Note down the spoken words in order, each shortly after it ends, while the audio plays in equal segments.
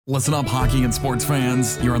Listen up, hockey and sports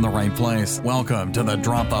fans. You're in the right place. Welcome to the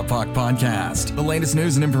Drop the Puck podcast, the latest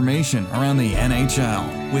news and information around the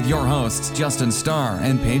NHL, with your hosts Justin Starr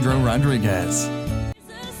and Pedro Rodriguez.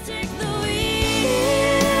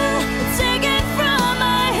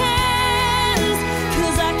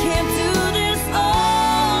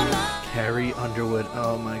 Carrie Underwood.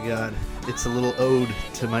 Oh my God. It's a little ode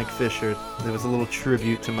to Mike Fisher. There was a little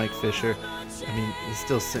tribute to Mike Fisher. I mean,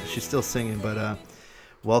 she's still singing, but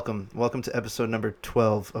welcome to episode number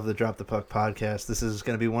 12 of the Drop the Puck podcast. This is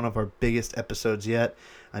going to be one of our biggest episodes yet.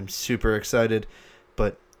 I'm super excited,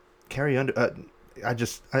 but Carrie Underwood. I'm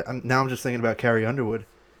just thinking about Carrie Underwood.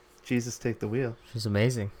 Jesus, take the wheel. She's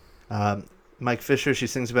amazing. Mike Fisher. She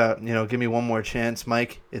sings about, give me one more chance,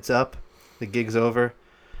 Mike. It's up. The gig's over.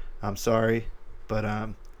 I'm sorry,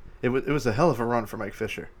 but it was a hell of a run for Mike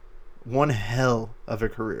Fisher. One hell of a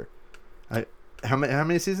career. How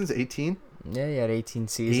many seasons? 18? Yeah, he had 18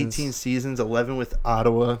 seasons. 18 seasons, 11 with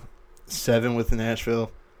Ottawa, 7 with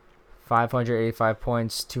Nashville. 585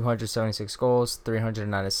 points, 276 goals,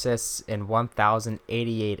 309 assists in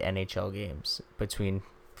 1,088 NHL games between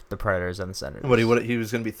the Predators and the Senators. What he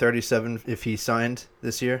was going to be 37 if he signed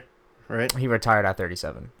this year, right? He retired at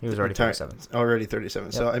 37. He was already 37. Already 37.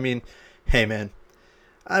 Yep. So, I mean, hey, man,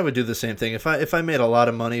 I would do the same thing. If I made a lot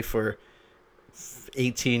of money for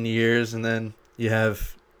 18 years and then you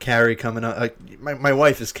have Carrie coming up. My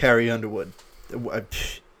wife is Carrie Underwood.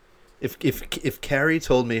 If Carrie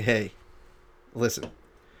told me, hey, listen,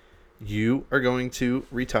 you are going to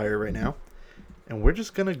retire right now, and we're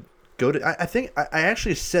just gonna go to. I think I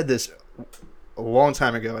actually said this a long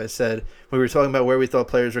time ago. I said when we were talking about where we thought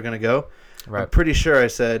players were gonna go. Right. I'm pretty sure I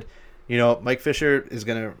said, Mike Fisher is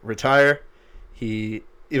gonna retire. It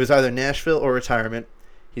was either Nashville or retirement.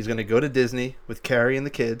 He's gonna go to Disney with Carrie and the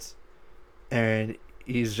kids, and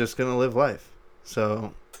he's just going to live life.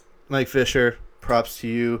 So, Mike Fisher, props to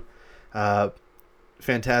you.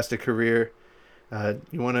 Fantastic career.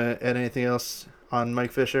 You want to add anything else on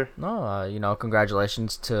Mike Fisher? No,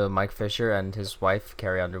 congratulations to Mike Fisher and his wife,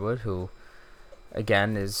 Carrie Underwood, who,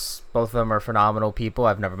 again, both of them are phenomenal people.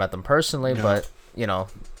 I've never met them personally, but,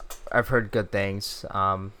 I've heard good things.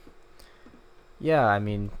 Good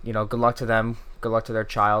luck to them. Good luck to their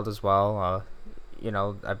child as well.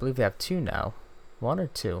 I believe they have 2 now. 1 or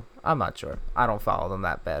 2? I'm not sure. I don't follow them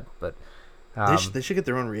that bad, but they should get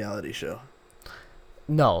their own reality show.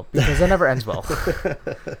 No, because that never ends well.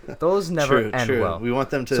 Those never end well. We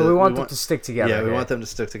want them to. So we want them to stick together. Yeah, we want them to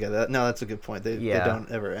stick together. No, that's a good point. They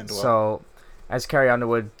don't ever end well. So, as Carrie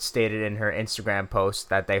Underwood stated in her Instagram post,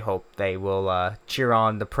 that they hope they will cheer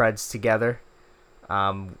on the Preds together,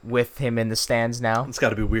 with him in the stands now. It's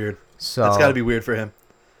got to be weird. So that's got to be weird for him.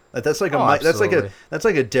 That's like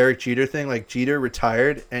a Derek Jeter thing. Like, Jeter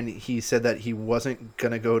retired and he said that he wasn't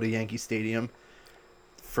gonna go to Yankee Stadium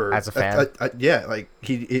as a fan.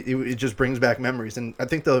 It just brings back memories. And I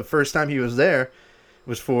think the first time he was there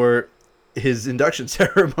was for his induction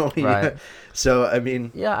ceremony. Right. So I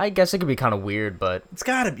mean, yeah, I guess it could be kind of weird, but it's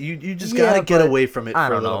gotta be. You just gotta get away from it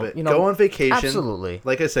for a little bit. Go on vacation. Absolutely.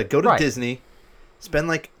 Like I said, go to Disney. Spend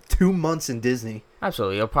like 2 months in Disney.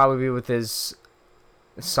 Absolutely. He'll probably be with his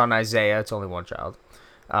son Isaiah. It's only one child.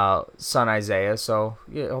 Son Isaiah. So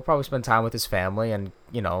yeah, he'll probably spend time with his family and,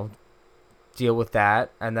 deal with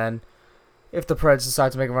that. And then if the Preds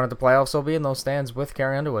decide to make a run at the playoffs, he'll be in those stands with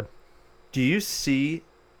Carrie Underwood. Do you see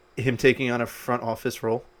him taking on a front office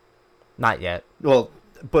role? Not yet. Well,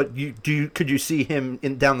 but could you see him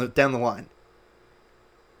down the line?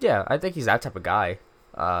 Yeah, I think he's that type of guy.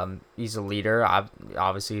 He's a leader.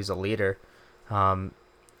 Obviously, he's a leader.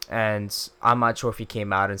 And I'm not sure if he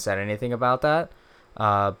came out and said anything about that.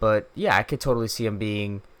 But yeah, I could totally see him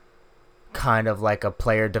being kind of like a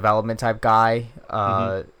player development type guy.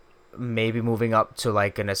 Maybe moving up to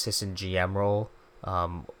like an assistant GM role.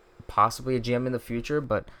 Possibly a GM in the future.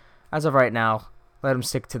 But as of right now, let him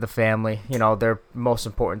stick to the family. They're most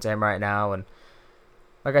important to him right now. And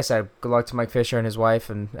like I said, good luck to Mike Fisher and his wife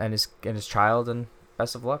and his child, and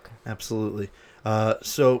best of luck. Absolutely.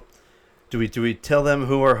 So, do we tell them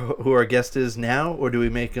who our guest is now, or do we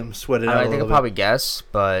make them sweat it out? I think I'll probably guess,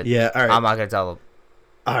 but yeah, all right. I'm not gonna tell them.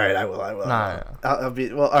 All right, I will. No. I'll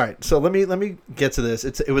be well. All right. So let me get to this.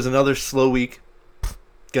 It was another slow week.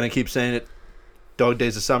 Gonna keep saying it. Dog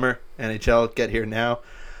days of summer. NHL, get here now.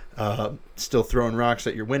 Still throwing rocks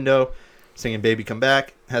at your window, singing "Baby Come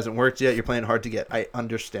Back." Hasn't worked yet. You're playing hard to get. I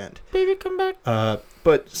understand. Baby come back.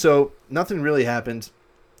 But so nothing really happened.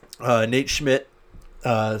 Nate Schmidt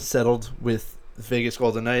settled with Vegas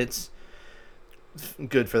Golden Knights.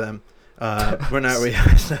 Good for them. We're not.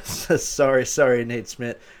 Sorry, Nate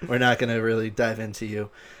Smith. We're not going to really dive into you.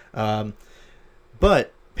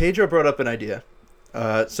 But Pedro brought up an idea.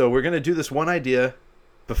 So we're going to do this one idea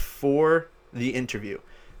before the interview.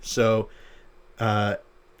 So the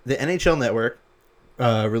NHL Network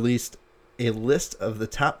released a list of the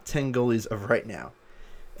top 10 goalies of right now,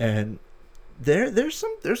 and there's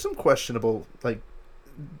some questionable like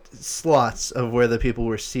slots of where the people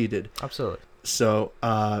were seated. Absolutely. So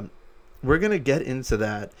we're gonna get into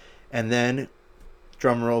that, and then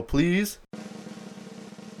drum roll, please.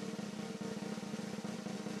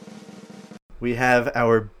 We have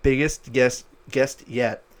our biggest guest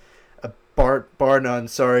yet, a bar none.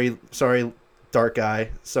 Sorry, Dark Guy.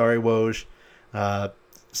 Sorry, Woj.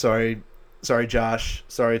 Sorry, Josh.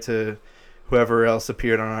 Sorry to whoever else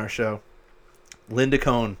appeared on our show. Linda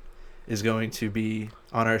Cohn is going to be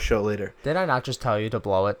on our show later. Did I not just tell you to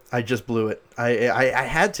blow it? I just blew it. I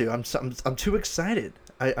had to. I'm too excited.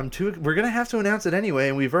 We're gonna have to announce it anyway,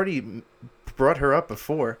 and we've already brought her up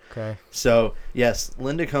before. Okay. So yes,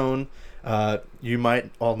 Linda Cohn. You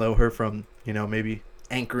might all know her from maybe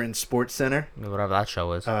anchoring Sports Center. Whatever that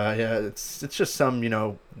show is. Yeah, it's just some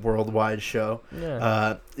worldwide show.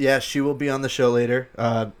 Yeah. Yeah, she will be on the show later.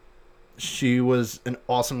 She was an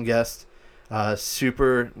awesome guest.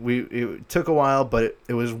 It took a while, but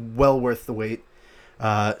it was well worth the wait.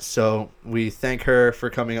 So we thank her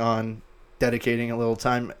for coming on, dedicating a little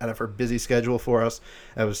time out of her busy schedule for us.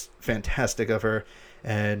 That was fantastic of her,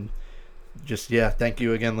 and just thank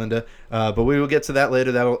you again, Linda. But we will get to that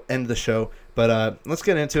later. That'll end the show. But let's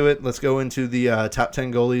get into it. Let's go into the top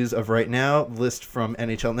 10 goalies of right now list from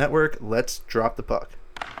NHL Network. Let's drop the puck.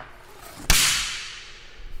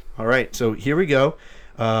 All right, so here we go.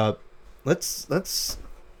 Let's.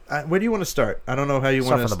 Where do you want to start? I don't know how you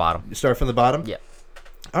want to start from the bottom. Start from the bottom. Yeah.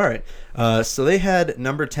 All right. So they had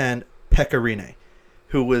number 10 Pekka Rinne,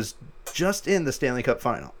 who was just in the Stanley Cup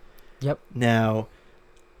final. Yep. Now,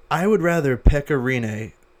 I would rather Pekka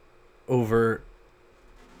Rinne over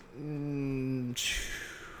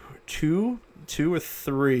two or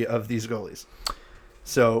three of these goalies.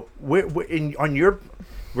 So we're gonna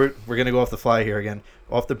go off the fly here again,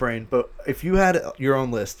 off the brain. But if you had your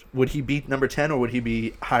own list, would he be number 10 or would he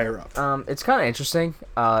be higher up? It's kind of interesting.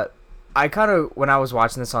 When I was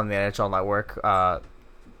watching this on the NHL Network,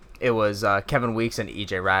 it was Kevin Weeks and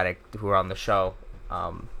EJ Radick who were on the show,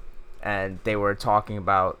 and they were talking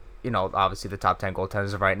about obviously the top 10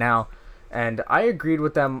 goaltenders of right now, and I agreed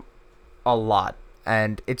with them a lot.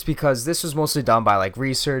 And it's because this was mostly done by like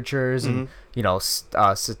researchers and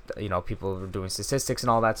people who are doing statistics and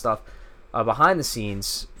all that stuff. Behind the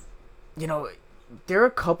scenes, there are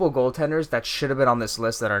a couple goaltenders that should have been on this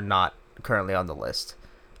list that are not currently on the list.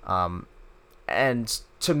 And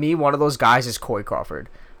to me, one of those guys is Corey Crawford.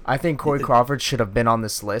 I think Corey Crawford should have been on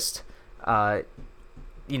this list.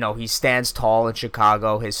 He stands tall in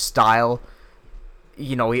Chicago. His style,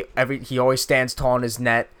 he always stands tall in his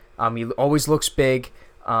net. He always looks big.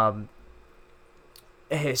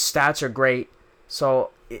 His stats are great.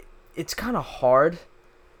 So it's kind of hard.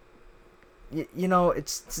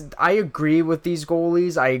 I agree with these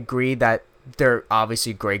goalies. I agree that they're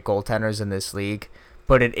obviously great goaltenders in this league,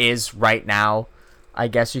 but it is right now, I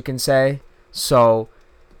guess you can say. So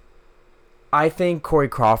I think Corey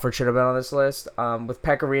Crawford should have been on this list. With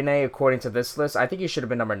Pekka Rinne, according to this list, I think he should have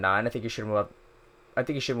been number 9. I think he should have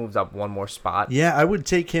moved up one more spot. Yeah, I would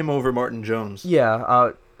take him over Martin Jones.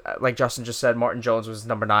 Yeah, like Justin just said, Martin Jones was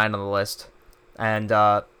number 9 on the list. And,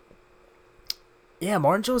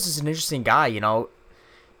 Martin Jones is an interesting guy,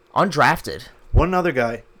 undrafted. One other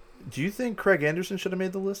guy. Do you think Craig Anderson should have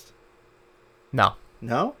made the list? No.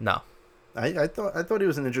 No? No. I thought he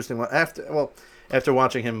was an interesting one. After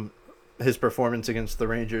watching his performance against the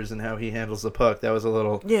Rangers and how he handles the puck, that was a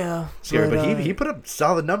little scary. But he put up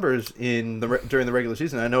solid numbers during the regular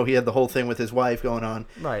season. I know he had the whole thing with his wife going on,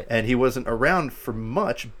 right? And he wasn't around for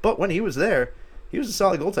much. But when he was there, he was a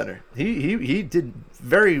solid goaltender. He did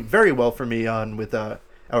very, very well for me with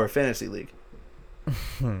our fantasy league.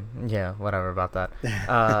 Yeah, whatever about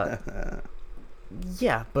that.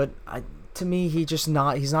 Yeah, but to me, he's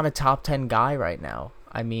not a top 10 guy right now.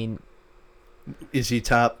 I mean, is he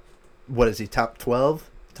top? What is he? Top 12?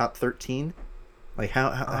 Top 13? Like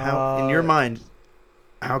how in your mind,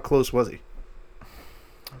 how close was he?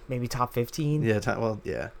 Maybe top 15. Yeah. Top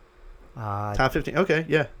 15. Okay.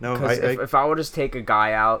 Yeah. No. If I were to take a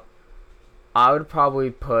guy out, I would probably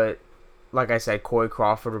put, like I said, Corey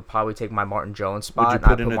Crawford would probably take my Martin Jones spot. Would you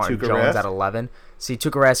put and in I'd put a Martin Tuukka Jones Rask? At 11. See,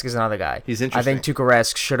 Tuukka Rask is another guy. He's interesting. I think Tuukka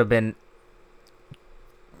Rask should have been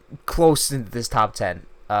close into this top 10.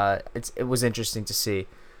 It was interesting to see.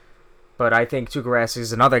 But I think Tuukka Rask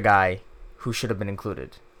is another guy who should have been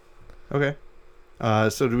included. Okay.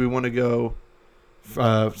 So do we want to go?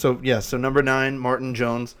 So number 9, Martin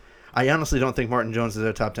Jones. I honestly don't think Martin Jones is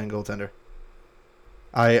a top 10 goaltender.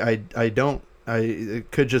 I don't.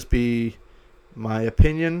 It could just be my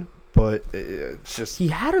opinion, but it's just... He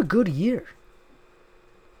had a good year.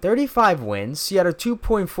 35 wins. He had a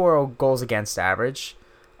 2.40 goals against average.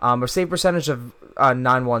 A save percentage of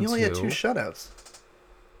 912. He only had 2 shutouts.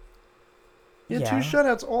 He had 2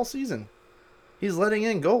 shutouts all season. He's letting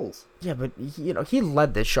in goals. Yeah, but he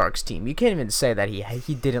led the Sharks team. You can't even say that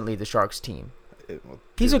he didn't lead the Sharks team.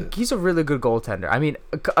 He's a really good goaltender. I mean,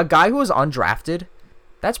 a guy who was undrafted,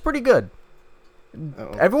 that's pretty good.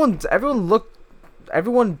 Uh-oh.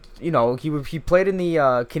 Everyone, he played in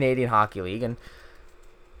the Canadian Hockey League, and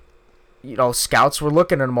scouts were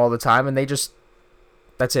looking at him all the time, and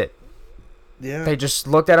that's it. Yeah. They just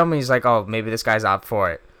looked at him, and he's like, oh, maybe this guy's out for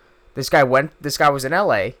it. This guy was in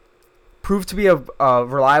LA, proved to be a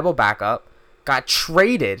reliable backup, got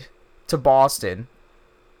traded to Boston,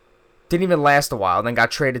 didn't even last a while, then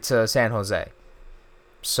got traded to San Jose.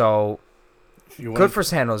 So, good for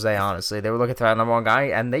San Jose, honestly. They were looking for that number 1 guy,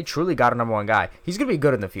 and they truly got a number 1 guy. He's going to be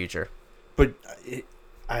good in the future. But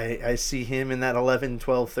I see him in that 11,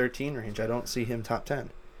 12, 13 range. I don't see him top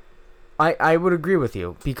 10. I would agree with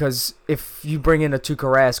you, because if you bring in a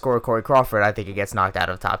Tuukka Rask or a Corey Crawford, I think it gets knocked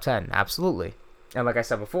out of top 10. Absolutely. And like I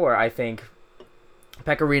said before, I think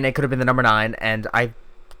Pekka Rinne could have been the number 9, and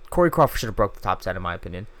Corey Crawford should have broke the top 10 in my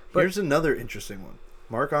opinion. But here's another interesting one.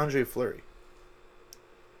 Marc-Andre Fleury.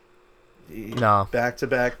 No.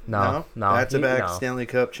 Back-to-back. No. Back-to-back Stanley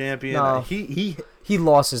Cup champion. No. He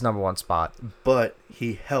lost his number 1 spot. But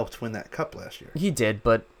he helped win that cup last year. He did,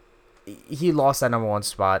 but he lost that number 1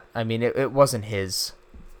 spot. I mean, it wasn't his.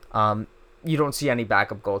 You don't see any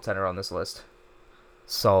backup goaltender on this list.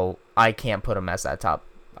 So I can't put him as that top.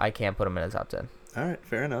 I can't put him in the top 10. All right,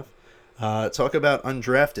 fair enough. Talk about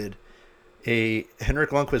undrafted. A Henrik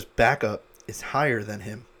Lundqvist backup is higher than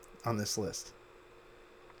him on this list.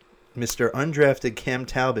 Mr. Undrafted Cam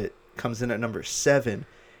Talbot comes in at number 7,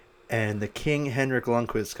 and the King Henrik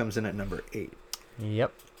Lundqvist comes in at number 8.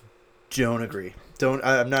 Yep. Don't agree.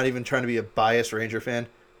 I'm not even trying to be a biased Ranger fan.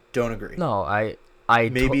 Don't agree. No,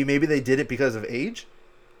 maybe they did it because of age.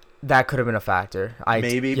 That could have been a factor.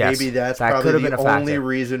 Maybe that's probably the only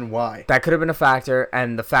reason why. That could have been a factor,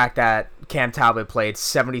 and the fact that Cam Talbot played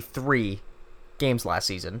 73 games last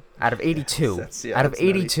season out of 82. Out of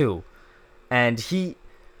 82. Nutty. And he,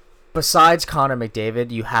 besides Connor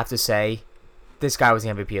McDavid, you have to say this guy was the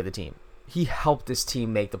MVP of the team. He helped this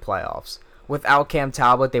team make the playoffs. Without Cam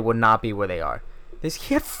Talbot, they would not be where they are.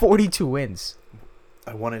 He had 42 wins.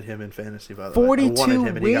 I wanted him in fantasy, by the 42 way. I wanted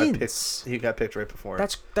him, and wins. He got picked right before.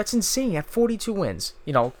 That's insane. He had 42 wins.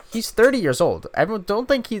 He's 30 years old. Everyone don't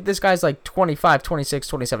think this guy's like 25, 26,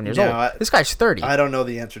 27 years old. This guy's 30. I don't know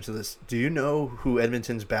the answer to this. Do you know who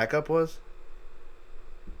Edmonton's backup was?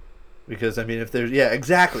 Because I mean, if there's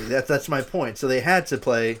exactly. That's my point. So they had to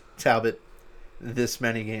play Talbot this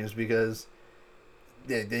many games because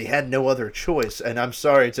they had no other choice. And I'm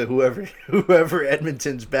sorry to whoever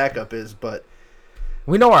Edmonton's backup is, but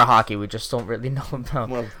we know our hockey. We just don't really know about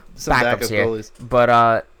some backups here. Goalies. But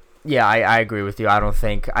I agree with you. I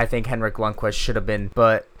think Henrik Lundqvist should have been,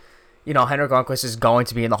 but Henrik Lundqvist is going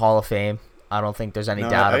to be in the Hall of Fame. I don't think there's any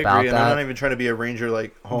doubt about that. that. I'm not even trying to be a Ranger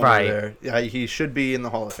homer there. Yeah, he should be in the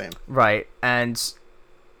Hall of Fame. Right. And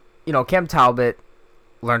Cam Talbot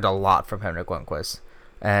learned a lot from Henrik Lundqvist.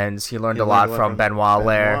 And he learned a lot from Benoit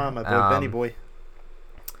Lair. My boy, Benny boy.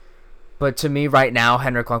 But to me right now,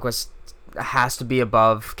 Henrik Lundqvist has to be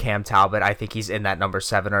above Cam Talbot. I think he's in that number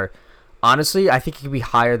 7. Or honestly, I think he could be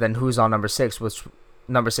higher than who's on number 6, which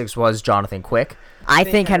number 6 was Jonathan Quick. I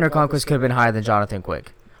think Henrik Lundqvist could have been higher than Jonathan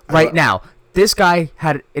Quick. Right now, this guy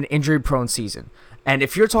had an injury-prone season. And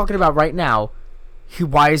if you're talking about right now,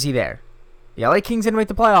 why is he there? The LA Kings didn't make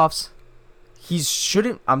the playoffs.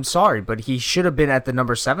 I'm sorry, but he should have been at the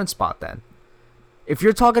number 7 spot then. If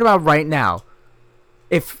you're talking about right now,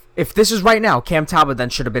 if this is right now, Cam Talbot then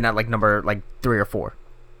should have been at number 3 or 4.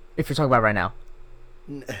 If you're talking about right now.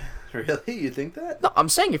 Really? You think that? No, I'm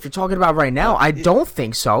saying if you're talking about right now, I don't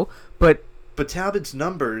think so, but Talbot's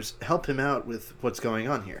numbers help him out with what's going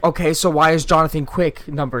on here. Okay, so why is Jonathan Quick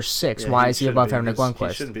number 6? Why is he above Henrik Lundqvist?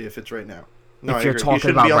 He shouldn't be if it's right now. No, if you're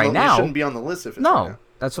talking about right now, he shouldn't be on the list if it's right now. No,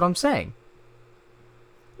 that's what I'm saying.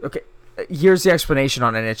 Okay, here's the explanation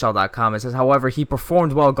on NHL.com. It says, however, he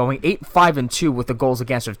performed well, going 8-5-2 with the goals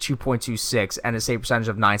against of 2.26 and a save percentage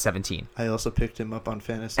of .917. I also picked him up on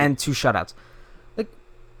fantasy. And 2 shutouts.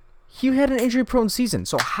 He had an injury-prone season,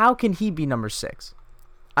 so how can he be number 6?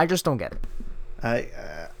 I just don't get it.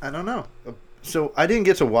 I don't know. So I didn't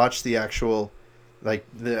get to watch the actual, I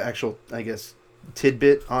guess,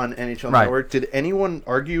 tidbit on NHL Right. Network. Did anyone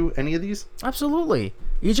argue any of these? Absolutely.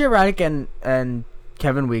 EJ Radick and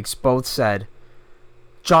Kevin Weeks both said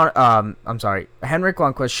Henrik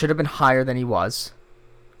Lundqvist should have been higher than he was.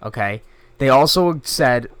 Okay. They also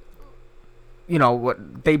said,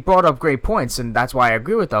 they brought up great points, and that's why I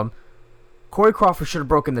agree with them. Corey Crawford should have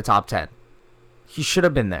broken the top 10. He should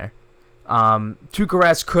have been there. Tuukka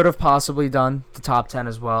Rask could have possibly done the top 10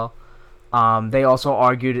 as well. They also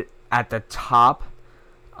argued at the top.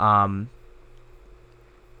 I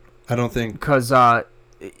don't think Because I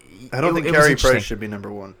don't think it was Carey interesting. Price should be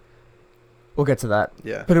number one. We'll get to that.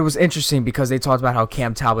 Yeah. But it was interesting because they talked about how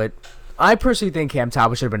Cam Talbot. I personally think Cam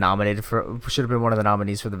Talbot should have been should have been one of the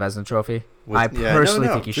nominees for the Vezina Trophy. I personally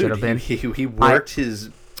think he should have been. He worked his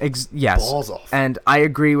Yes. balls off. And I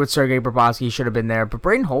agree with Sergei Bobrovsky. He should have been there. But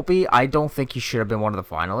Braden Holtby, I don't think he should have been one of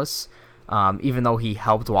the finalists, even though he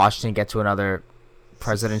helped Washington get to another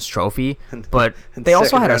President's Trophy. But they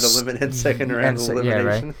also had second round elimination. Yeah,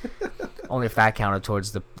 right. Only if that counted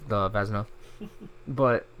towards the Vezina.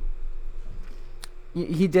 But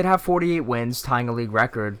he did have 48 wins, tying a league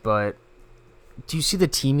record. But do you see the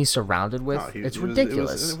team he's surrounded with? It's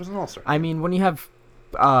ridiculous. It was an all-star. I mean, when you have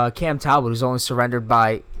Cam Talbot, who's only surrendered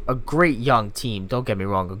by a great young team. Don't get me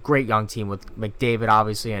wrong, a great young team with McDavid,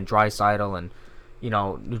 obviously, and Draisaitl, and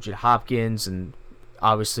Nugent Hopkins, and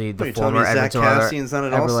obviously the former Edmonton Zach Cassian's not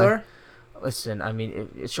an all-star. Listen, I mean,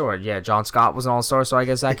 sure, yeah, John Scott was an all-star, so I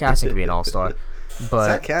guess Zach Cassian could be an all-star. But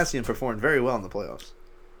Zach Cassian performed very well in the playoffs.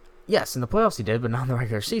 yes, in the playoffs he did, but not in the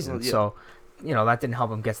regular season. Well, yeah. So, that didn't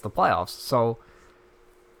help him get to the playoffs. So,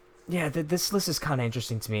 yeah, this list is kind of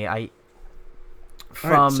interesting to me.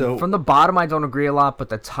 From the bottom, I don't agree a lot, but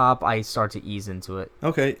the top, I start to ease into it.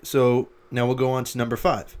 Okay, so now we'll go on to number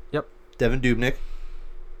 5. Yep. Devin Dubnyk.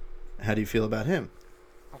 How do you feel about him?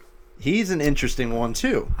 He's an interesting one,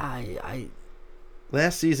 too.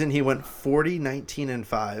 Last season, he went 40, 19, and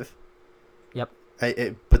 5. Yep.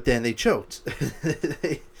 But then they choked.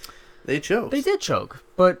 They choked. They did choke,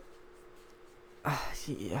 but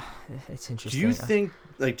yeah, it's interesting. Do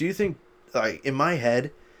you think, in my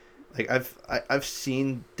head, I've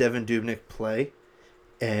seen Devin Dubnyk play,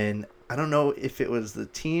 and I don't know if it was the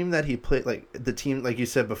team that he played, the team, like you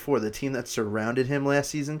said before, the team that surrounded him last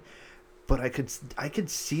season, but I could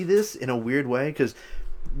see this in a weird way because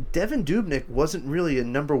Devin Dubnyk wasn't really a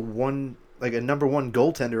number one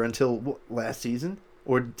goaltender until last season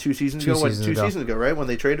or 2 seasons ago. 2 seasons ago, right, when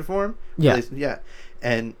they traded for him. Yeah,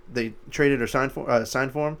 and they traded or signed for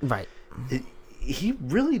him. Right. He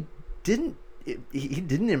really didn't. He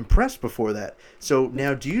didn't impress before that. So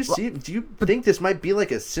now, do you think this might be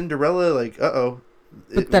like a Cinderella?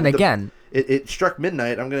 But then again, it struck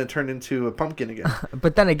midnight. I'm going to turn into a pumpkin again.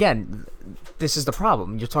 But then again, this is the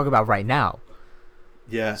problem. You're talking about right now.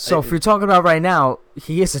 Yeah. So if you're talking about right now,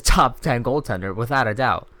 he is a top 10 goaltender without a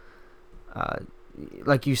doubt.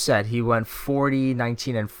 Like you said, he went 40,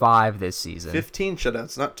 19, and 5 this season. 15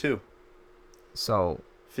 shutouts, not 2. So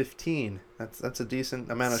 15. That's a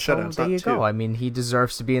decent amount of so shutouts. there not you 2. go. I mean, he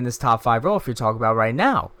deserves to be in this top 5 role if you're talking about right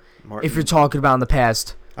now. Martin, If you're talking about in the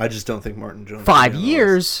past I just don't think Martin Jones. 5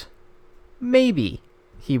 years, maybe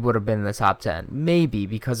he would have been in the top 10. Maybe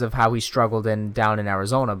because of how he struggled down in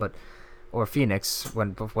Arizona, or Phoenix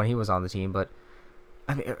when he was on the team. But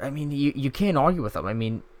I mean, you can't argue with him. I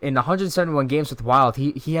mean, in 171 games with Wild,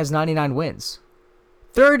 he has 99 wins.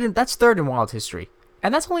 That's third in Wild history,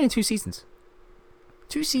 and that's only in 2 seasons.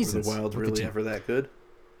 2 seasons. Were the Wild really ever that good?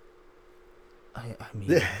 I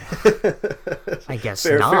mean, I guess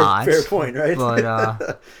fair, not. Fair point, right?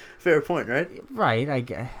 But fair point, right? right. I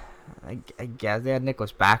guess they had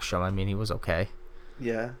Nicholas Backstrom. I mean, he was okay.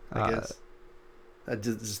 Yeah, I guess.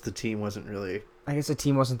 Just the team wasn't really. I guess the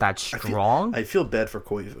team wasn't that strong. I feel bad for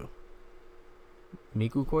Koivu.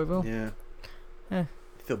 Mikko Koivu? Yeah. Eh.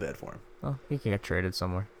 I feel bad for him. Well, he can get traded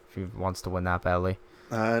somewhere if he wants to win that badly.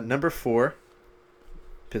 Number 4,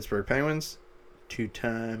 Pittsburgh Penguins,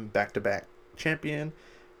 2-time back-to-back champion,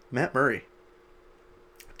 Matt Murray.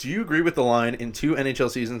 Do you agree with the line, in 2 NHL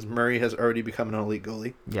seasons, Murray has already become an elite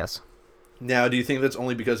goalie? Yes. Now, do you think that's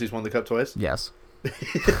only because he's won the Cup twice? Yes.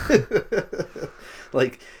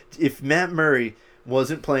 If Matt Murray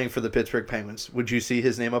wasn't playing for the Pittsburgh Penguins, would you see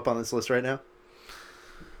his name up on this list right now?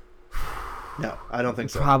 No, I don't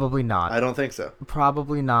think so. Probably not. I don't think so.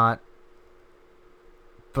 Probably not.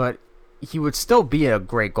 But he would still be a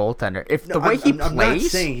great goaltender. If the way he plays... I'm not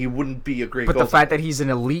saying he wouldn't be a great goaltender. But the fact that he's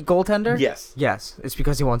an elite goaltender? Yes. Yes. It's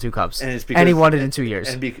because he won 2 Cups. And it's because, he won it in 2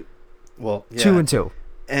 years. 2 and 2.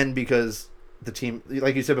 And because the team,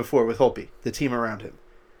 like you said before, with Holtby, the team around him.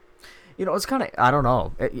 You know, it's kind of, I don't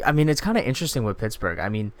know. I mean, it's kind of interesting with Pittsburgh. I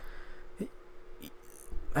mean,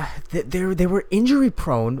 they were injury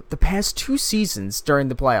prone the past 2 seasons during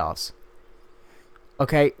the playoffs.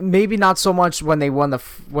 Okay, maybe not so much when they won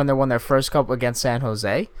their first cup against San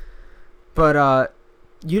Jose, but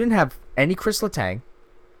you didn't have any Chris Letang.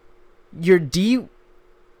 Your D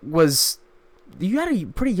was, you had a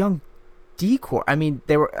pretty young D core. I mean,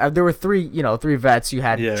 there were three vets. You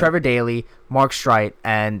had Trevor Daley, Mark Streit,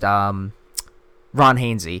 and Ron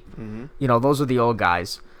Hainsey. Mm-hmm. You know, those are the old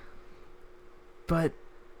guys. But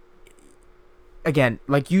again,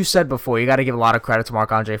 like you said before, you got to give a lot of credit to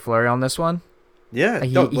Marc-Andre Fleury on this one. Yeah,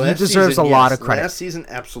 he deserves a lot of credit. Last season,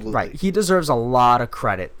 absolutely. Right, he deserves a lot of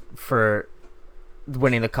credit for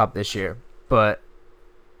winning the cup this year. But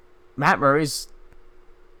Matt Murray's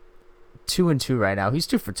 2-2 right now. He's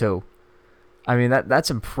 2 for 2. I mean,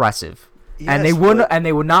 that's impressive. Yes, and they would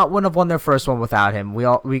not have won their first one without him.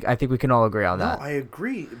 I think we can all agree on that. No, I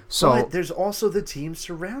agree. So, but there's also the team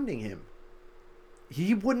surrounding him.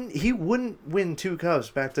 He wouldn't win 2 cups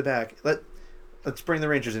back to back. Let's bring the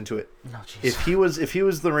Rangers into it. No, if he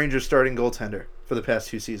was the Rangers starting goaltender for the past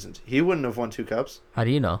 2 seasons, he wouldn't have won 2 cups. How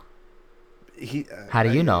do you know? How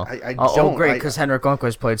do you know? I don't. Oh, great, because Henrik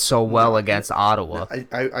Lundqvist played so well against Ottawa.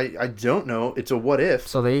 I don't know. It's a what if.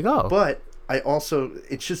 So there you go. But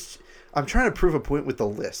I'm trying to prove a point with the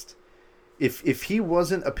list. If he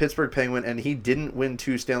wasn't a Pittsburgh Penguin and he didn't win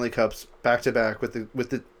 2 Stanley Cups back to back with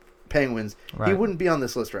the Penguins, right, he wouldn't be on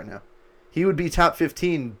this list right now. He would be top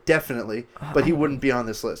 15 definitely, but he wouldn't be on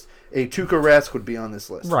this list. A Tuukka Rask would be on this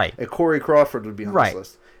list. Right. A Corey Crawford would be on this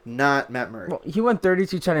list. Not Matt Murray. Well, he went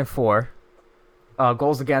 32-10-4.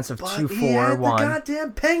 Goals against of 2-4-1. He had the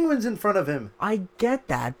goddamn Penguins in front of him. I get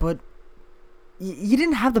that, but he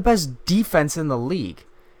didn't have the best defense in the league.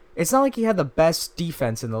 It's not like he had the best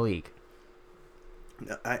defense in the league.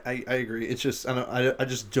 I agree. It's just I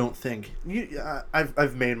just don't think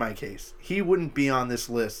I've made my case. He wouldn't be on this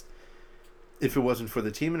list if it wasn't for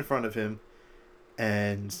the team in front of him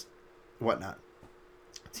and whatnot.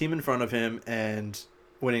 Team in front of him and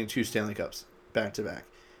winning 2 Stanley Cups back to back.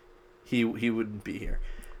 He wouldn't be here.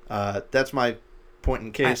 That's my point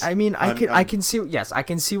in case. I mean, I can see. Yes, I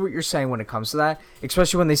can see what you're saying when it comes to that,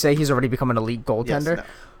 especially when they say he's already become an elite goaltender. Yes,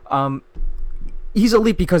 no. He's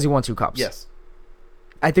elite because he won 2 cups. Yes,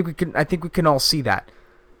 I think we can all see that.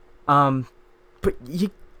 But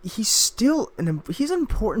he's still he's an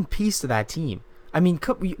important piece to that team. I mean,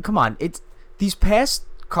 come on, it's these past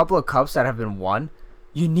couple of cups that have been won.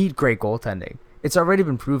 You need great goaltending. It's already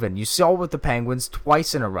been proven. You saw it with the Penguins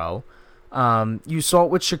twice in a row. You saw it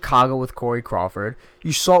with Chicago with Corey Crawford.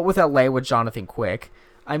 You saw it with LA with Jonathan Quick.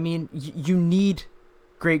 I mean, you need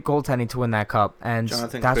great goaltending to win that cup, and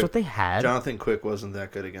that's what they had. Jonathan Quick wasn't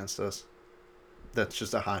that good against us. That's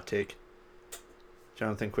just a hot take.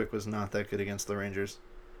 Jonathan Quick was not that good against the Rangers.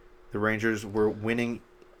 The Rangers were winning.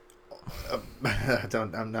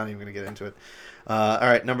 I'm not even going to get into it. All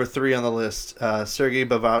right, number 3 on the list, Sergei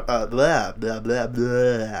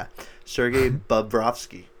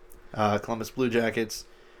Bobrovsky, Columbus Blue Jackets.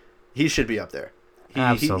 He should be up there.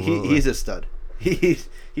 Absolutely, he's a stud.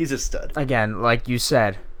 He's a stud. Again, like you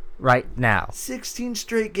said, right now, 16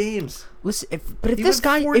 straight games. Listen, if this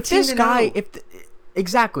guy,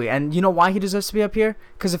 exactly, and you know why he deserves to be up here?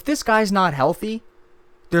 Because if this guy's not healthy,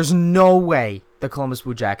 there's no way the Columbus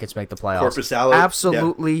Blue Jackets make the playoffs. Korpisalo,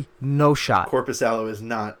 absolutely no shot. Korpisalo is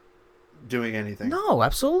not doing anything. No,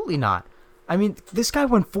 absolutely not. I mean, this guy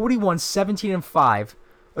went 41, 17, and 5,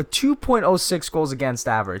 a 2.06 goals against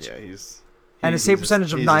average, and a save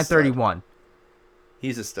percentage of .931.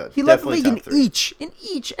 He's a stud. He led the league in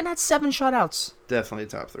each, and had 7 shutouts. Definitely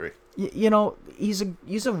top 3. You know, he's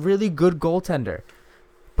a really good goaltender,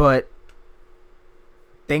 but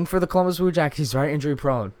thing for the Columbus Blue Jackets, he's very injury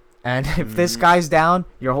prone. And if this guy's down,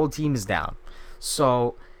 your whole team is down.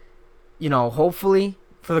 So, you know, hopefully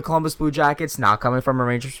for the Columbus Blue Jackets, not coming from a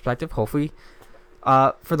Rangers perspective, hopefully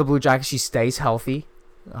for the Blue Jackets, he stays healthy.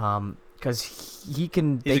 Because he's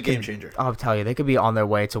a game changer. I'll tell you, they could be on their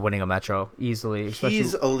way to winning a Metro easily. Especially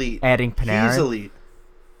he's elite. Adding Panarin. He's elite.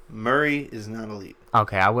 Murray is not elite.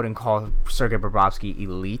 Okay, I wouldn't call Sergei Bobrovsky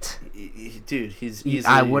elite. Dude, he's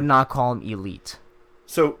I would not call him elite.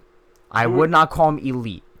 So I would not call him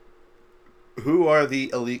elite. Who are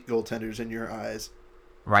the elite goaltenders in your eyes?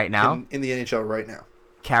 Right now? In the NHL right now.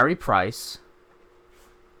 Carey Price.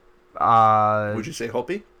 Would you say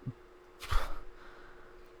Holtby?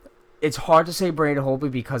 It's hard to say Braden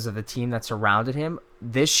Holtby because of the team that surrounded him.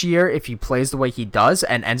 This year, if he plays the way he does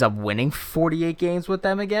and ends up winning 48 games with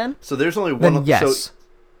them again, so there's only one. Then yes.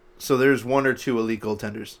 So there's one or two elite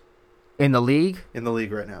goaltenders In the league? in the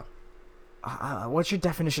league right now. What's your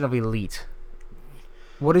definition of elite?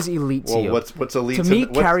 What is elite to Well, you? what's elite To me,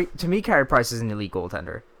 what's- Carey Price is an elite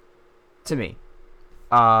goaltender. To me.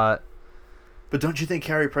 But don't you think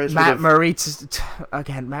Carey Price Matt would've- Murray,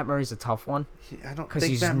 Matt Murray's a tough one I don't because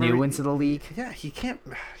think he's Matt new Murray- into the league. Yeah, he can't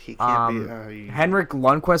be. Henrik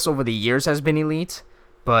Lundqvist over the years has been elite,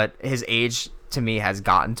 but his age to me has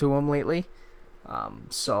gotten to him lately.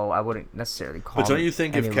 So I wouldn't necessarily call. But don't him you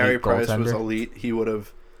think an if Carey elite Price was goaltender. elite, he would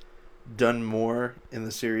have done more in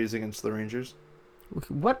the series against the Rangers?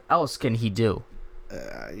 What else can he do?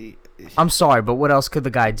 He- I'm sorry, but what else could the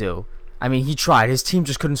guy do? I mean, he tried. His team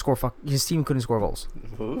just couldn't score. His team couldn't score goals.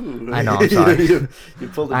 Ooh. I know, I'm sorry. you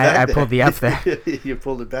pulled it back. I pulled the F there. You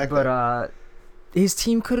pulled it back. But his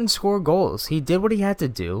team couldn't score goals. He did what he had to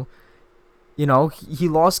do. You know, he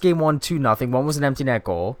lost game 1 2-0. One was an empty net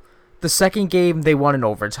goal. The second game they won in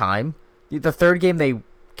overtime. The third game they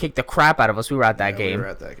kicked the crap out of us. We were at that game. We were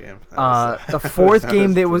at that game. The fourth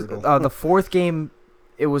game that it was brutal. the fourth game.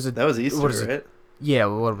 It was a That was Easter, what is it? right? Yeah,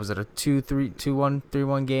 what was it? A 2-1,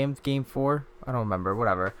 3-1 game? Game 4? I don't remember.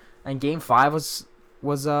 Whatever. And game 5 was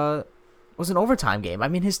an overtime game. I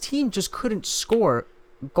mean, his team just couldn't score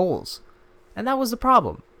goals, and that was the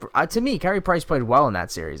problem. To me, Carey Price played well in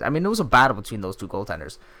that series. I mean, it was a battle between those two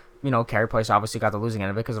goaltenders. You know, Carey Price obviously got the losing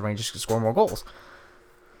end of it because the Rangers could score more goals.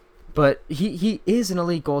 But he is an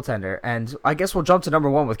elite goaltender, and I guess we'll jump to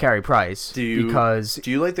number 1 with Carey Price Do you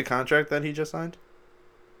like the contract that he just signed?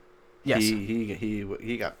 yes,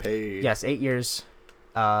 He got paid. yes, 8 years.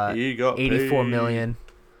 He got 84 paid. million.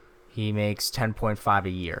 He makes 10.5 a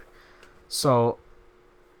year. So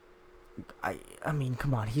I mean,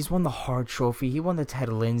 come on. He's won the Hart Trophy. He won the Ted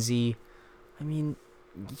Lindsay. I mean,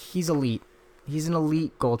 he's elite. He's an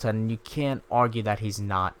elite goaltender, and you can't argue that he's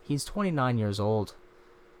not. He's 29 years old.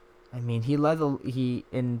 I mean, he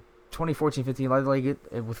in 2014-15 led the league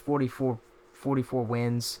with 44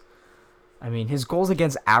 wins. I mean, his goals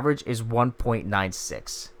against average is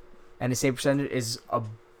 1.96, and his save percentage is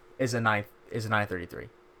a 933.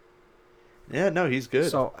 Yeah, no, he's good.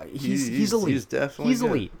 So he's elite. He's definitely good.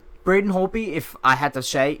 elite. Braden Holtby, if I had to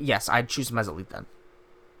say, yes, I'd choose him as elite then.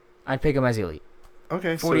 I'd pick him as elite.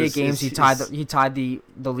 Okay, 48 games, he tied the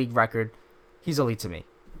league record. He's elite to me.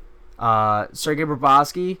 Sergei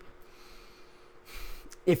Bobrovsky,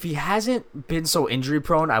 if he hasn't been so injury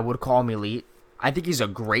prone, I would call him elite. I think he's a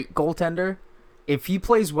great goaltender. If he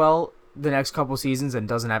plays well the next couple seasons and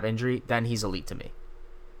doesn't have injury, then he's elite to me.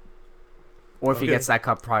 Or if he Okay. gets that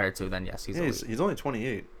cup prior to, then yes, he's Yeah, elite. he's only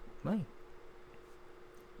 28. Right.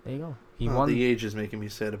 There you go. He Oh, won. the age is making me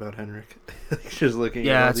sad about Henrik. Just looking.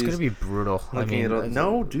 Yeah, at it's gonna be brutal.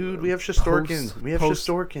 No, dude, we have Shostorkin. We have post-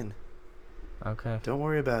 Shostorkin. Okay. Don't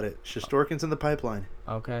worry about it. Shostorkin's in the pipeline.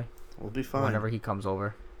 Okay. We'll be fine. Whenever he comes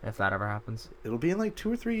over, if that ever happens. It'll be in like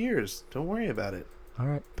 2 or 3 years. Don't worry about it. All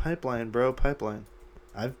right. Pipeline, bro. Pipeline.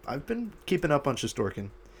 I've been keeping up on Shostorkin.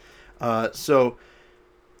 So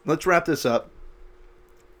let's wrap this up.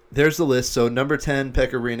 There's the list. So number 10,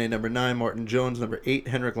 Pekka Rinne. Number 9, Martin Jones. Number 8,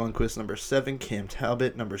 Henrik Lundqvist. Number 7, Cam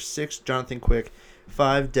Talbot. Number 6, Jonathan Quick.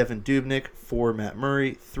 5, Devin Dubnyk. 4, Matt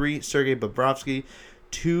Murray. 3, Sergei Bobrovsky.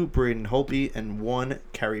 2, Braden Holtby. And 1,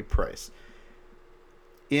 Carey Price.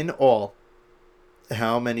 In all,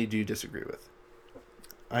 how many do you disagree with?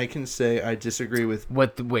 I can say I disagree with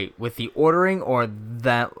With the ordering or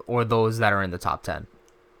those that are in the top 10.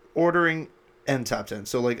 ordering and top 10.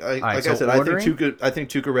 So like I so said, ordering? I think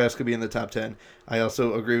Tuukka Rask could be in the top 10. I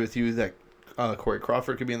also agree with you that Corey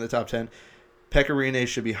Crawford could be in the top 10. Pekka Rinne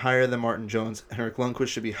should be higher than Martin Jones. Henrik Lundqvist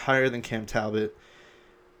should be higher than Cam Talbot.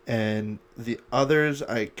 And the others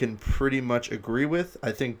I can pretty much agree with.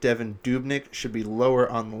 I think Devin Dubnyk should be lower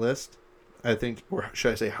on the list. I think, or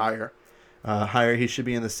should I say higher? Higher, he should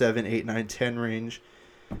be in the 7, 8, 9, 10 range.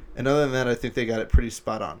 And other than that, I think they got it pretty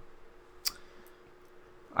spot on.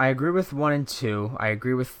 I agree with 1 and 2. I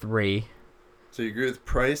agree with 3. So you agree with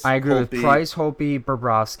Price? I agree with Holtby? Price, Holtby,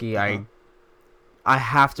 Bobrovsky. Uh-huh. I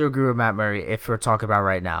have to agree with Matt Murray if we're talking about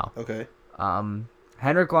right now. Okay.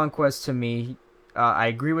 Henrik Lundqvist, to me, I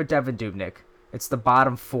agree with Devin Dubnyk. It's the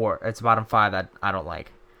bottom 4. It's the bottom 5 that I don't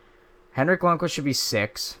like. Henrik Lundqvist should be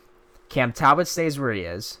 6. Cam Talbot stays where he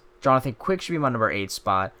is. Jonathan Quick should be my number 8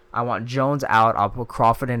 spot. I want Jones out. I'll put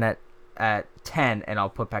Crawford in at 10, and I'll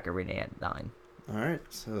put Pekka Rinne at 9. All right.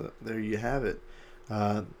 So there you have it.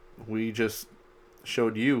 We just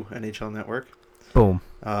showed you NHL Network. Boom.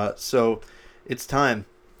 So it's time.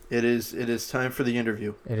 It is time for the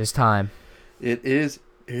interview. It is time. It's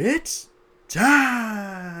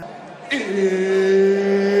time.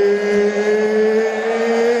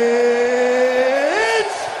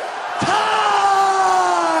 It's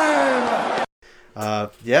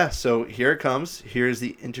Yeah, so here it comes. Here's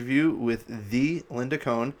the interview with the Linda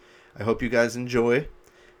Cohn. I hope you guys enjoy,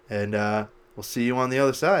 and we'll see you on the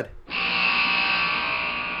other side.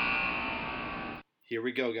 Here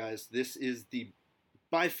we go, guys. This is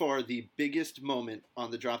by far the biggest moment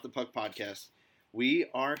on the Drop the Puck podcast. We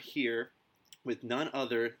are here with none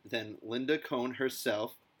other than Linda Cohn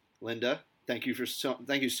herself. Linda, thank you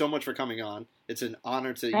so much for coming on. It's an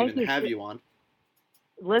honor to even have you on.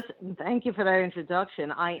 Listen, thank you for that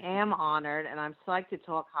introduction. I am honored, and I'm psyched to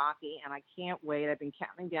talk hockey, and I can't wait. I've been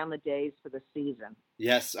counting down the days for the season.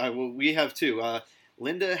 Yes, we have too.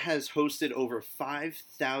 Linda has hosted over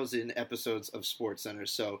 5,000 episodes of SportsCenter.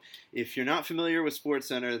 So if you're not familiar with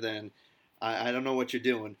SportsCenter, then I don't know what you're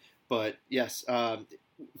doing. But yes,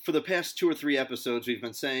 for the past 2 or 3 episodes, we've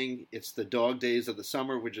been saying it's the dog days of the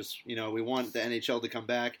summer. We want the NHL to come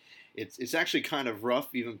back. It's actually kind of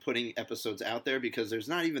rough even putting episodes out there because there's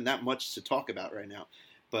not even that much to talk about right now.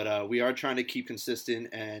 But we are trying to keep consistent,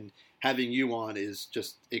 and having you on is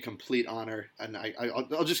just a complete honor. And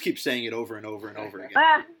I'll just keep saying it over and over and over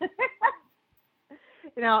again.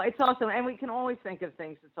 It's awesome. And we can always think of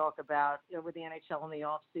things to talk about with the NHL in the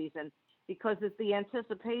off season because it's the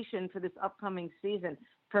anticipation for this upcoming season.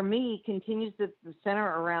 For me, continues to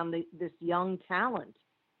center around this young talent,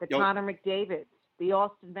 the Connor McDavid, the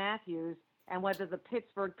Auston Matthews, and whether the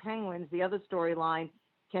Pittsburgh Penguins, the other storyline,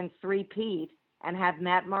 can three-peat and have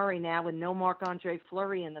Matt Murray now with no Marc-Andre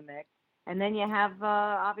Fleury in the mix. And then you have,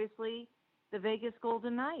 obviously, the Vegas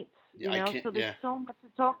Golden Knights. So there's so much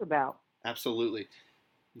to talk about. Absolutely.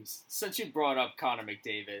 Since you brought up Connor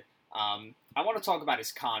McDavid, I want to talk about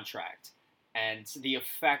his contract and the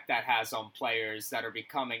effect that has on players that are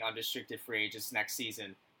becoming unrestricted free agents next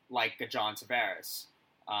season, like John Tavares.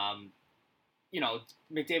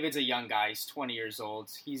 McDavid's a young guy. He's 20 years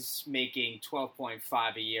old. He's making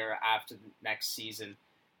 $12.5 a year after the next season.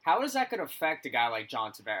 How is that going to affect a guy like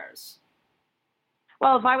John Tavares?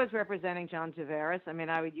 Well, if I was representing John Tavares,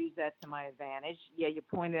 I would use that to my advantage. Yeah, you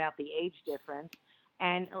pointed out the age difference.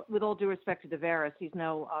 And with all due respect to Tavares, he's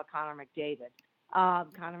no Connor McDavid.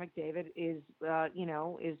 Connor McDavid is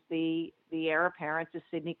the heir apparent to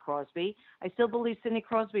Sidney Crosby. I still believe Sidney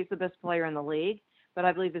Crosby is the best player in the league. But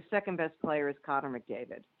I believe the second best player is Connor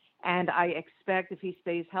McDavid. And I expect if he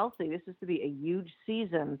stays healthy, this is to be a huge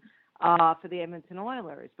season for the Edmonton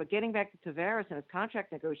Oilers. But getting back to Tavares and his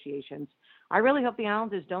contract negotiations, I really hope the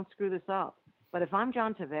Islanders don't screw this up. But if I'm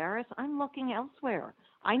John Tavares, I'm looking elsewhere.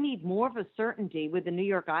 I need more of a certainty with the New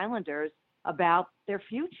York Islanders about their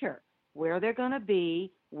future, where they're going to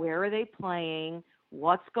be, where are they playing,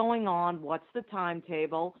 what's going on, what's the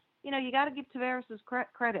timetable. You got to give Tavares his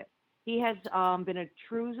credit. He has been a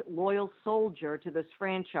true loyal soldier to this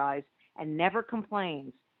franchise and never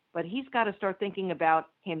complains. But he's got to start thinking about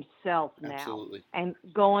himself now. Absolutely. And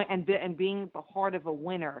going and being the heart of a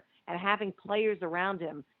winner and having players around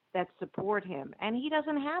him that support him. And he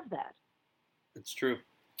doesn't have that. It's true.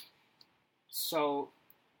 So,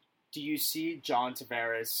 do you see John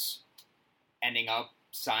Tavares ending up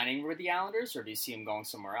signing with the Islanders, or do you see him going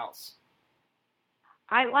somewhere else?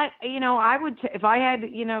 I would, if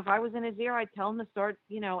I was in his ear, I'd tell him to start,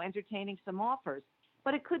 entertaining some offers.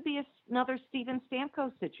 But it could be another Steven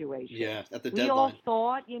Stamkos situation. Yeah, at the deadline. We all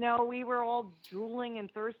thought, we were all drooling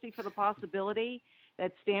and thirsty for the possibility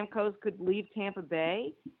that Stamkos could leave Tampa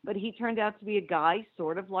Bay. But he turned out to be a guy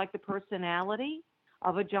sort of like the personality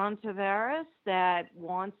of a John Tavares that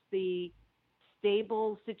wants the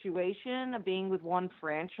stable situation of being with one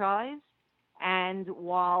franchise. And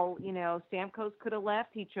while, Stamkos could have left,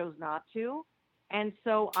 he chose not to. And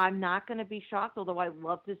so I'm not going to be shocked, although I'd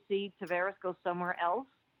love to see Tavares go somewhere else.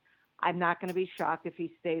 I'm not going to be shocked if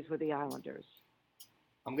he stays with the Islanders.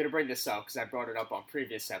 I'm going to bring this up because I brought it up on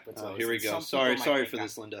previous episodes. Oh, here we go. Sorry for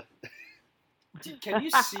this, Linda. Can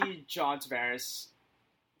you see John Tavares?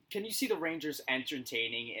 Can you see the Rangers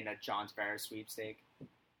entertaining in a John Tavares sweepstake?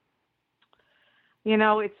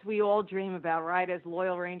 We all dream about, right, as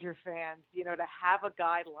loyal Ranger fans, to have a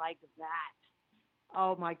guy like that.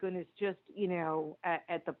 Oh, my goodness, just,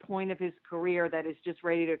 at the point of his career that is just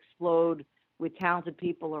ready to explode with talented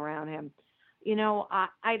people around him.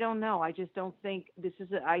 I don't know. I just don't think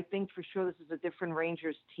I think for sure this is a different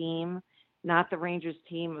Rangers team, not the Rangers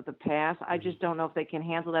team of the past. I just don't know if they can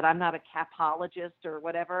handle that. I'm not a capologist or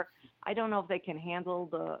whatever. I don't know if they can handle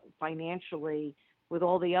the financially with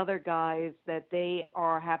all the other guys that they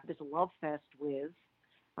have this love fest with.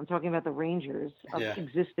 I'm talking about the Rangers, of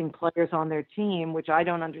existing players on their team, which I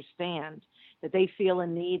don't understand, that they feel a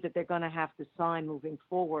need that they're going to have to sign moving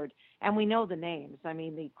forward. And we know the names. I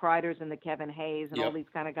mean, the Kreiders and the Kevin Hayes and all these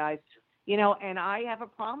kind of guys And I have a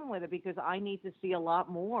problem with it because I need to see a lot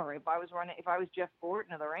more. If I was Jeff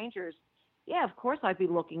Gorton of the Rangers, yeah, of course I'd be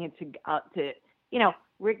looking into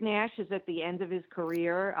Rick Nash is at the end of his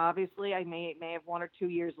career. Obviously, I may have 1 or 2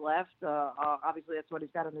 years left. Obviously, that's what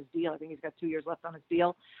he's got on his deal. I think he's got 2 years left on his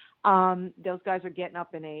deal. Those guys are getting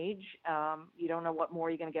up in age. You don't know what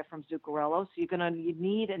more you're going to get from Zuccarello, so you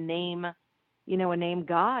need a name, a name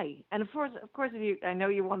guy. And of course, I know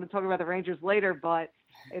you want to talk about the Rangers later, but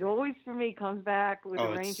it always for me comes back with the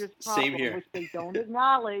Rangers problem, which they don't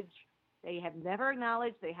acknowledge. They have never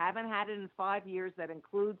acknowledged. They haven't had it in 5 years. That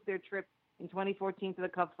includes their trip in 2014 to the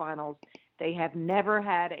Cup Finals. They have never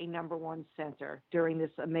had a number one center during this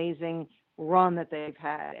amazing run that they've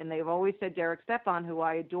had. And they've always said Derek Stepan, who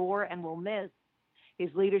I adore and will miss his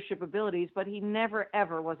leadership abilities, but he never,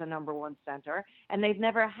 ever was a number one center. And they've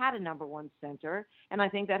never had a number one center. And I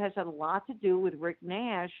think that has had a lot to do with Rick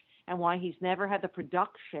Nash and why he's never had the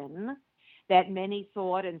production that many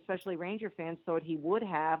thought, and especially Ranger fans thought he would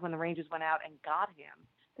have when the Rangers went out and got him.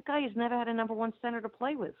 The guy has never had a number one center to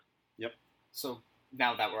play with. Yep. So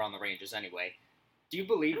now that we're on the Rangers anyway, do you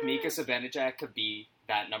believe Mika Zibanejad could be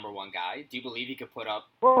that number one guy? Do you believe he could put up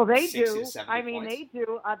 60, do. 70 points? They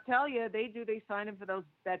do. I'll tell you, they do. They sign him for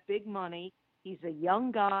that big money. He's a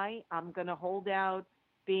young guy. I'm going to hold out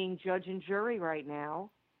being judge and jury right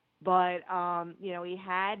now. But, he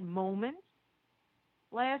had moments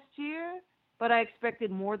last year, but I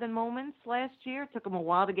expected more than moments last year. It took him a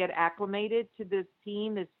while to get acclimated to this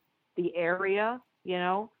team, the area,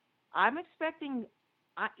 I'm expecting,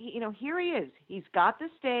 here he is. He's got the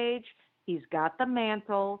stage. He's got the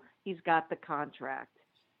mantle. He's got the contract.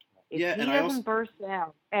 If he doesn't burst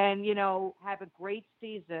out and, have a great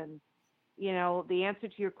season, the answer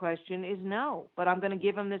to your question is no. But I'm going to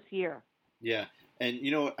give him this year. Yeah. And,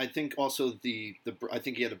 I think also I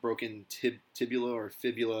think he had a broken tibula or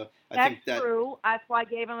fibula. That's true. That's why I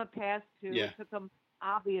gave him a pass, too. Yeah. It took him,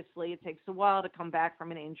 obviously, it takes a while to come back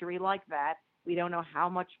from an injury like that. We don't know how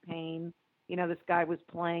much pain, this guy was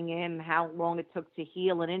playing in, how long it took to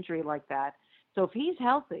heal an injury like that. So if he's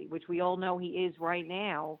healthy, which we all know he is right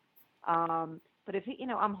now, but if he,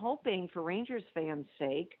 I'm hoping for Rangers fans'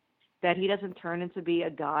 sake that he doesn't turn into be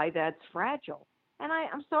a guy that's fragile. And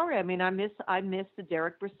I'm sorry. I mean, I missed the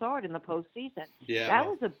Derek Brassard in the postseason. Yeah, that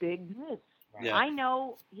was a big miss. Yeah. I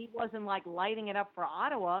know he wasn't like lighting it up for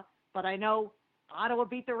Ottawa, but I know Ottawa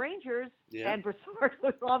beat the Rangers, and Brassard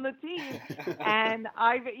was on the team, and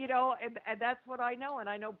and that's what I know. And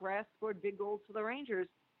I know Brass scored big goals for the Rangers,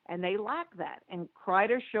 and they lack that. And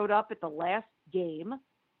Kreider showed up at the last game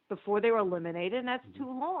before they were eliminated, and that's too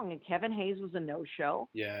long. And Kevin Hayes was a no-show.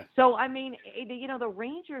 Yeah. So I mean, the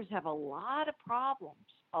Rangers have a lot of problems,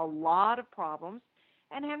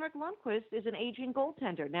 and Henrik Lundqvist is an aging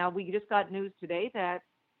goaltender. Now we just got news today that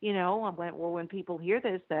when people hear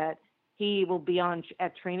this that he will be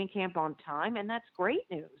at training camp on time, and that's great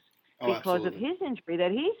news because of his injury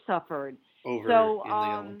that he suffered. The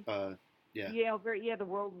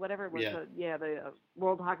World, whatever it was, the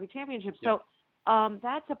World Hockey Championship. Yeah. So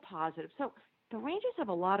that's a positive. So the Rangers have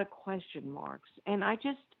a lot of question marks, and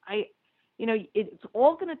it's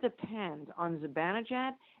all going to depend on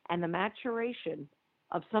Zibanejad and the maturation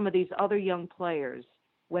of some of these other young players,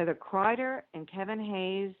 whether Kreider and Kevin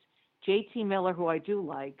Hayes, JT Miller, who I do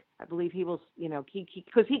like. I believe he will,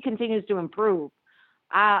 because he continues to improve.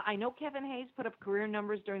 I know Kevin Hayes put up career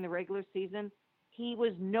numbers during the regular season. He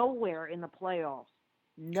was nowhere in the playoffs.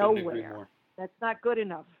 Nowhere. That's not good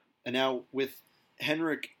enough. And now with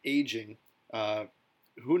Henrik aging,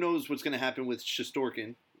 who knows what's going to happen with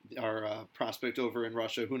Shesterkin, our prospect over in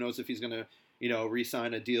Russia. Who knows if he's going to,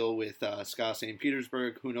 re-sign a deal with SKA St.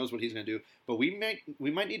 Petersburg. Who knows what he's going to do. But we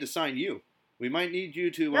might need to sign you. We might need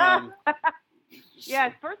you to...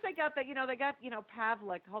 Yeah, first they got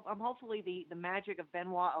Pavlik. Hopefully the magic of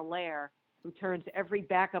Benoit Allaire, who turns every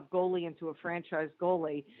backup goalie into a franchise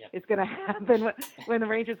goalie, is going to happen when the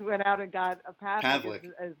Rangers went out and got a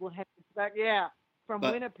Pavlik. From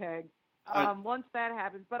Winnipeg. Once that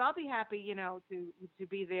happens, but I'll be happy, to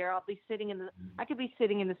be there. I'll be sitting I could be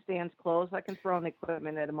sitting in the stands close. I can throw in the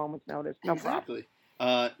equipment at a moment's notice. No problem.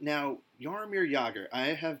 Now, Jaromir Jagr,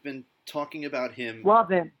 I have been talking about him. Love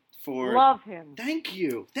him. Love him. Thank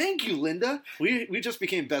you, Linda. We just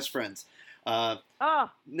became best friends. Yes,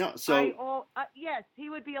 he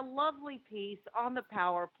would be a lovely piece on the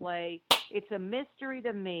power play. It's a mystery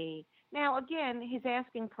to me. Now, again, his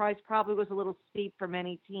asking price probably was a little steep for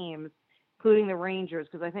many teams, including the Rangers,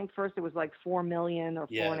 because I think first it was like $4 million or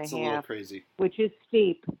 $4.5 million. Yeah, it's a little crazy. Which is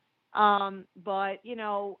steep. But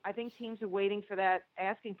I think teams are waiting for that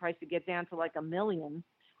asking price to get down to like $1 million.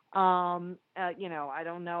 I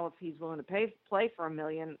don't know if he's willing to play for $1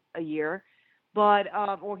 million a year, but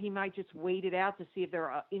or he might just wait it out to see if there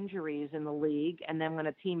are injuries in the league, and then when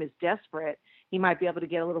a team is desperate, he might be able to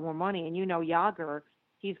get a little more money. And Yager,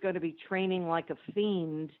 he's going to be training like a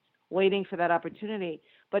fiend, waiting for that opportunity.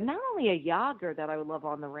 But not only a Yager that I would love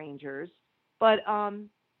on the Rangers, but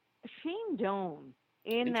Shane Doan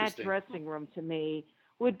in that dressing room to me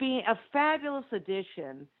would be a fabulous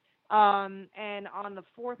addition. And on the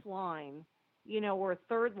fourth line, or a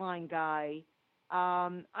third line guy,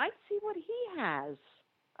 I'd see what he has.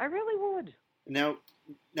 I really would. Now,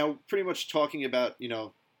 pretty much talking about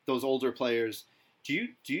those older players. Do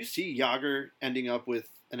you see Yager ending up with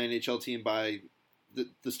an NHL team by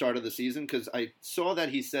the start of the season? Because I saw that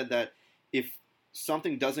he said that if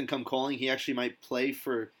something doesn't come calling, he actually might play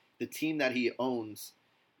for the team that he owns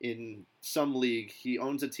in some league. He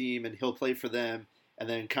owns a team and he'll play for them, and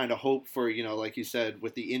then kind of hope for, like you said,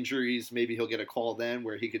 with the injuries, maybe he'll get a call then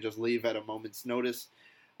where he could just leave at a moment's notice.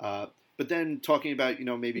 But then talking about,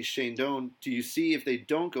 maybe Shane Doan, do you see, if they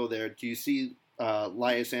don't go there, do you see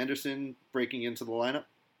Lias Andersson breaking into the lineup?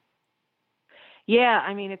 Yeah,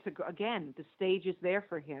 I mean, again, the stage is there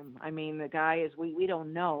for him. I mean, the guy is, we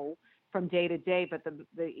don't know from day to day, but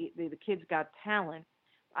the kid's got talent.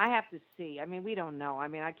 I have to see. I mean, we don't know. I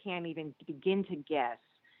mean, I can't even begin to guess.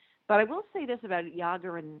 But I will say this about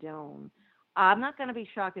Yager and Doan. I'm not going to be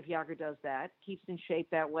shocked if Yager does that, keeps in shape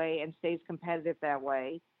that way, and stays competitive that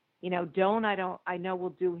way. Doan, I know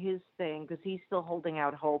will do his thing because he's still holding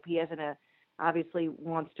out hope. He hasn't obviously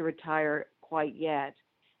wants to retire quite yet.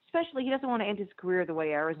 Especially, he doesn't want to end his career the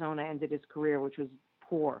way Arizona ended his career, which was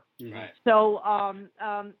poor. Right. So,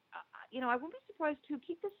 I wouldn't be surprised too.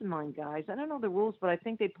 Keep this in mind, guys. I don't know the rules, but I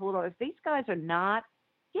think they pull it off. If these guys are not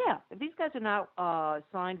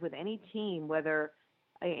signed with any team, whether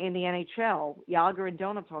in the NHL, Yager and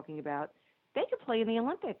Doan I'm talking about, they could play in the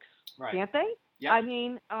Olympics, right. Can't they? Yeah. I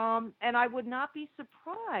mean, and I would not be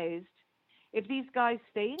surprised if these guys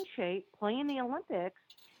stay in shape, play in the Olympics,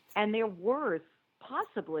 and their worth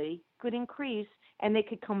possibly could increase, and they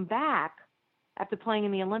could come back after playing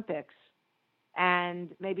in the Olympics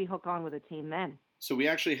and maybe hook on with a team then. So we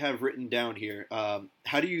actually have written down here,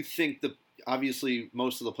 how do you think obviously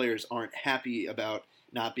most of the players aren't happy about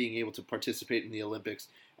not being able to participate in the Olympics,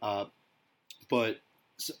 but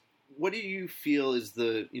what do you feel is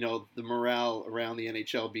the morale around the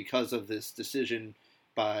NHL because of this decision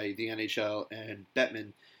by the NHL and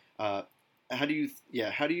Bettman? How do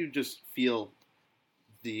you just feel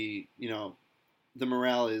the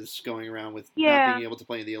morale is going around with not being able to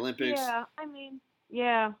play in the Olympics? Yeah, I mean,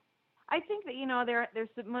 yeah. I think that, there's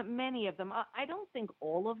many of them. I don't think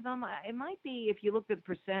all of them. It might be, if you looked at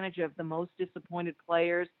the percentage of the most disappointed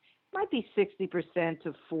players, it might be 60%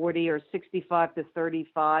 to 40 or 65 to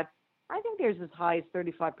 35. I think there's as high as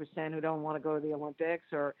 35% who don't want to go to the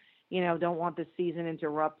Olympics or, don't want the season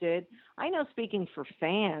interrupted. I know, speaking for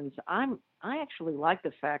fans, I actually like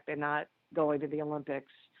the fact they're not going to the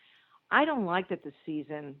Olympics. I don't like that the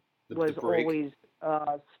season was always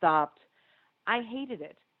stopped. I hated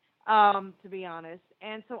it. To be honest.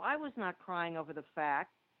 And so I was not crying over the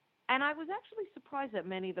fact. And I was actually surprised that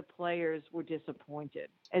many of the players were disappointed,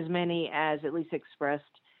 as many as at least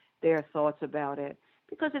expressed their thoughts about it.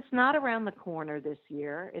 Because it's not around the corner this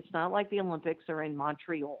year. It's not like the Olympics are in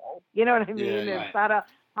Montreal. You know what I mean? Yeah, It's not a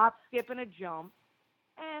hop, skip, and a jump.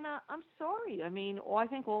 And I'm sorry. I mean, I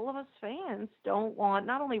think all of us fans don't want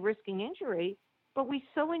not only risking injury, but we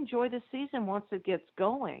so enjoy the season once it gets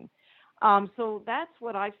going. So that's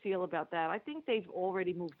what I feel about that. I think they've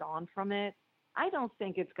already moved on from it. I don't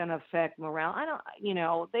think it's going to affect morale.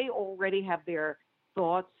 They already have their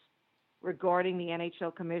thoughts regarding the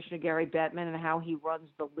NHL commissioner, Gary Bettman, and how he runs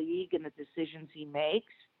the league and the decisions he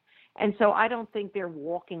makes. And so I don't think they're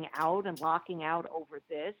walking out and locking out over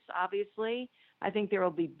this, obviously. I think there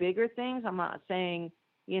will be bigger things. I'm not saying,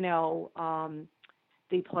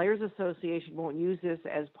 the Players Association won't use this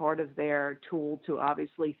as part of their tool to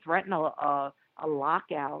obviously threaten a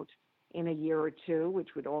lockout in a year or two, which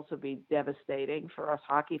would also be devastating for us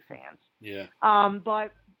hockey fans. Yeah.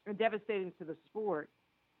 But devastating to the sport.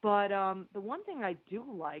 But the one thing I do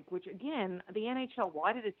like, which again, the NHL,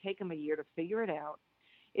 why did it take them a year to figure it out,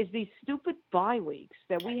 is these stupid bye weeks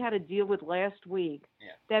that we had to deal with last week.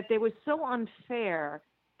 Yeah. That they were so unfair.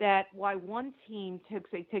 That why one team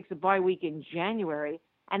takes a bye week in January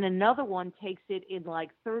and another one takes it in like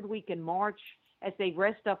third week in March as they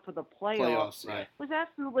rest up for the playoffs right. was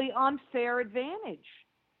absolutely unfair advantage.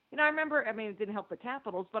 I remember, it didn't help the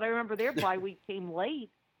Capitals, but I remember their bye week came late,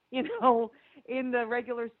 in the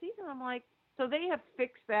regular season. I'm like, So they have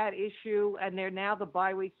fixed that issue, and they're now the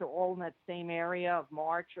bye weeks are all in that same area of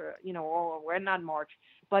March, or all we're not March,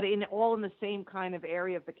 but all in the same kind of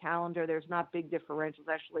area of the calendar. There's not big differentials.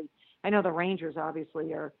 Actually, I know the Rangers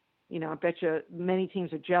obviously are. I bet you many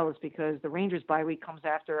teams are jealous because the Rangers bye week comes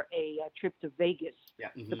after a trip to Vegas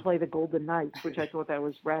to play the Golden Knights, which I thought that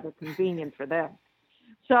was rather convenient for them.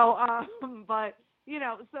 So, but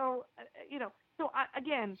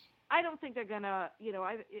again, I don't think they're gonna,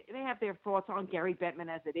 they have their thoughts on Gary Bettman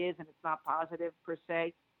as it is, and it's not positive per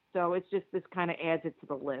se. So it's just this kind of adds it to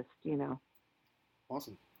the list.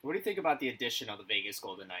 Awesome. What do you think about the addition of the Vegas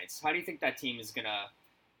Golden Knights? How do you think that team is gonna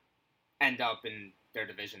end up in their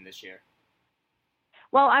division this year?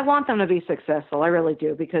 Well, I want them to be successful. I really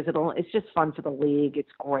do, because it's just fun for the league.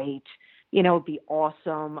 It's great. It'd be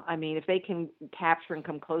awesome. I mean, if they can capture and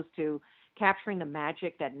come close to capturing the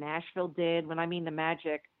magic that Nashville did. When I mean the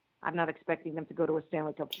magic, I'm not expecting them to go to a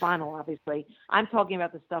Stanley Cup final, obviously. I'm talking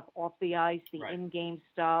about the stuff off the ice, the in-game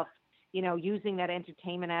stuff, using that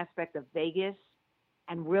entertainment aspect of Vegas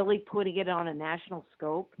and really putting it on a national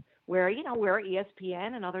scope where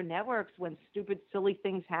ESPN and other networks, when stupid, silly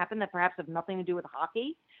things happen that perhaps have nothing to do with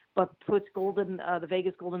hockey, but puts the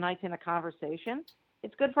Vegas Golden Knights in a conversation,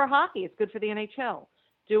 it's good for hockey. It's good for the NHL.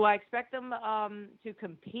 Do I expect them to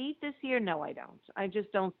compete this year? No, I don't. I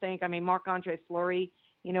just don't think. I mean, Marc-Andre Fleury,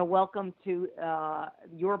 welcome to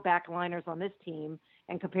your backliners on this team,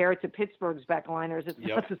 and compare it to Pittsburgh's backliners. It's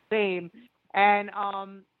not the same. And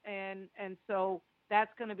so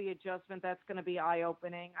that's going to be adjustment. That's going to be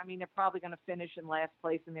eye-opening. I mean, they're probably going to finish in last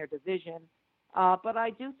place in their division. But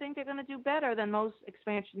I do think they're going to do better than most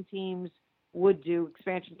expansion teams would do,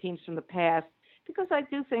 expansion teams from the past, because I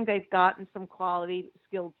do think they've gotten some quality,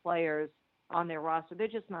 skilled players on their roster. They're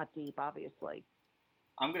just not deep, obviously.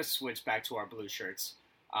 I'm going to switch back to our blue shirts.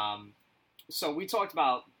 So we talked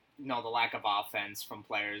about, the lack of offense from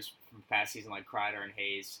players from past season like Kreider and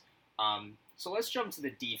Hayes. So let's jump to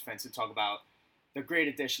the defense and talk about the great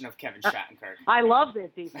addition of Kevin Shattenkirk. I love the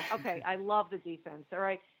defense. Okay, I love the defense. All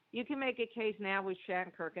right. You can make a case now with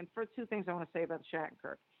Shattenkirk. And for two things I want to say about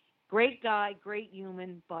Shattenkirk. Great guy, great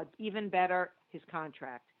human, but even better, his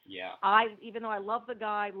contract. Yeah. Even though I love the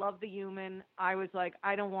guy, love the human, I was like,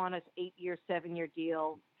 I don't want an 8-year, 7-year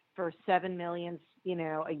deal for $7 million,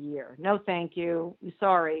 a year. No, thank you.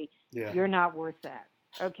 Sorry. Yeah. You're not worth that.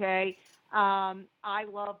 Okay. I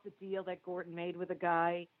love the deal that Gorton made with the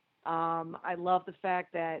guy. I love the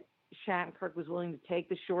fact that Shattenkirk was willing to take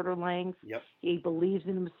the shorter length. Yep. He believes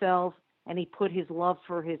in himself, and he put his love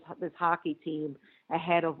for this hockey team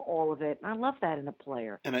ahead of all of it. And I love that in a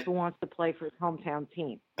player who wants to play for his hometown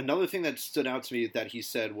team. Another thing that stood out to me that he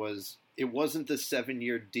said was it wasn't the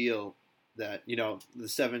 7-year deal that, the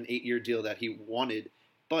 7-8 year deal that he wanted,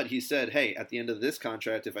 but he said, hey, at the end of this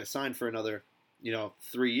contract, if I sign for another,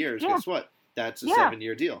 3 years, guess what? That's a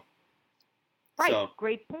 7-year deal. Right. So,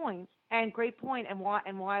 great point. And why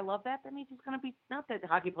I love that means he's going to be, not that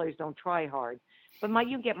hockey players don't try hard, but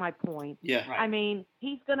you get my point. Yeah. Right. I mean,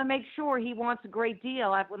 he's going to make sure he wants a great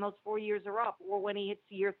deal when those 4 years are up, or when he hits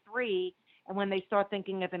year 3 and when they start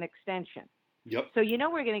thinking of an extension. Yep. So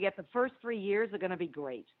we're going to get the first 3 years are going to be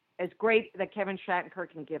great. As great that Kevin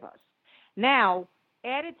Shattenkirk can give us. Now,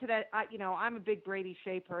 added to that, I'm a big Brady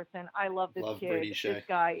Shea person. I love this kid. Brady Shea. This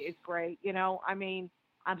guy is great. I mean,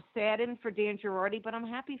 I'm saddened for Dan Girardi, but I'm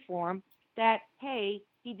happy for him that, hey,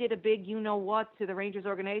 he did a big you-know-what to the Rangers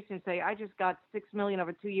organization and say, I just got $6 million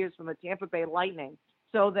over 2 years from the Tampa Bay Lightning.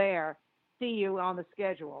 So there, see you on the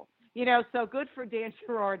schedule. So good for Dan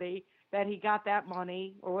Girardi that he got that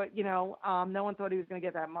money, or, no one thought he was going to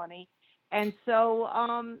get that money. And so,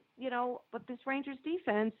 but this Rangers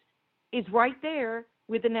defense is right there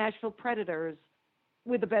with the Nashville Predators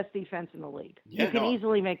with the best defense in the league. Yeah, you can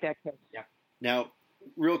easily make that case. Yeah. Now,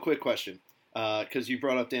 real quick question, because you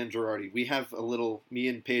brought up Dan Girardi. Me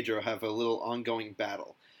and Pedro have a little ongoing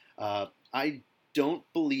battle. I don't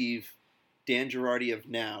believe Dan Girardi of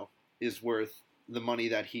now is worth the money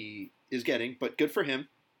that he is getting, but good for him.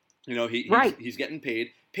 He's getting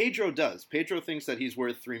paid. Pedro does. Pedro thinks that he's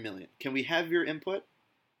worth $3 million. Can we have your input?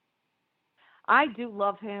 I do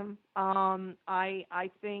love him.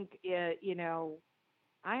 I think I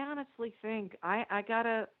honestly think I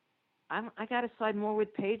gotta side more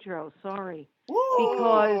with Pedro. Sorry,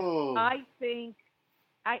 because I think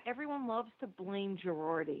everyone loves to blame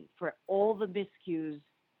Girardi for all the miscues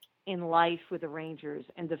in life with the Rangers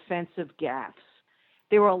and defensive gaffes.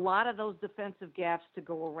 There were a lot of those defensive gaffes to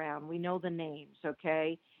go around. We know the names,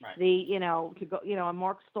 okay? Right.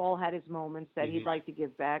 Mark Stahl had his moments that he'd like to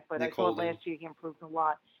give back, but Nick I thought Holden. last year he improved a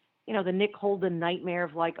lot. the Nick Holden nightmare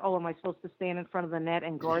of like, oh, am I supposed to stand in front of the net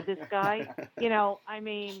and guard this guy? I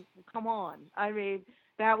mean, come on. I mean,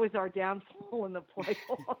 that was our downfall in the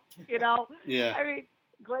playoffs. Yeah. I mean,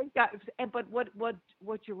 great guy. But what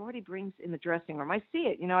Girardi brings in the dressing room, I see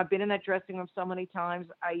it. I've been in that dressing room so many times.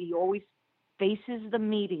 He always faces the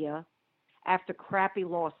media after crappy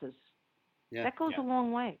losses. Yeah. That goes a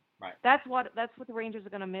long way. Right. That's what the Rangers are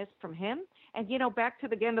going to miss from him. And back to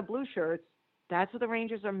the blue shirts. That's what the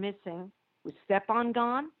Rangers are missing. With Stepan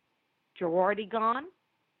gone, Girardi gone.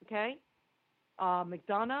 Okay,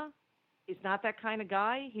 McDonough is not that kind of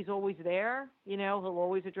guy. He's always there. He'll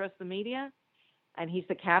always address the media, and he's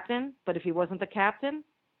the captain. But if he wasn't the captain,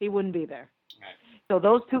 he wouldn't be there. Right. So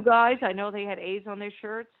those two guys, I know they had A's on their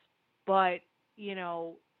shirts, but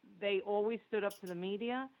they always stood up to the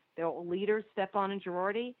media. Their leaders, Stepan and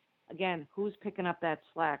Girardi. Again, who's picking up that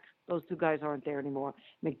slack? Those two guys aren't there anymore.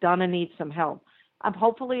 McDonough needs some help.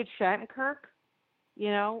 Hopefully it's Shattenkirk. We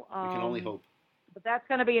can only hope. But that's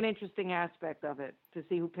going to be an interesting aspect of it, to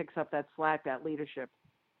see who picks up that slack, that leadership.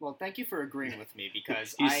 Well, thank you for agreeing with me,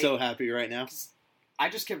 because He's so happy right now. I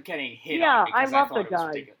just kept getting hit on Yeah, I because love thought the it was guy.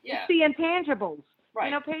 ridiculous. Yeah. It's the intangibles.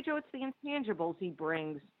 Right. Pedro, it's the intangibles he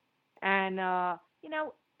brings. And,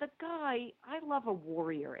 the guy, I love a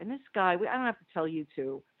warrior. And this guy, I don't have to tell you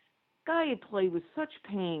two, guy had played with such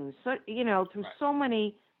pain, through so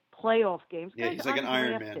many playoff games. Yeah, he's like an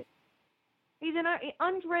Iron Man. He's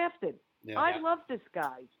undrafted. Yeah. I love this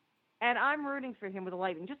guy. And I'm rooting for him with the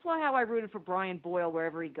Lightning. Just like how I rooted for Brian Boyle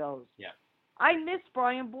wherever he goes. Yeah. I miss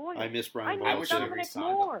Brian Boyle. I miss Brian I Boyle. miss too. Dominic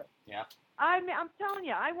Moore. Yeah. I'm telling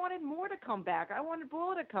you, I wanted Moore to come back. I wanted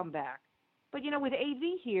Boyle to come back. But, with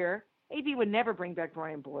AV here, AV would never bring back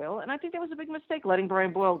Brian Boyle. And I think that was a big mistake, letting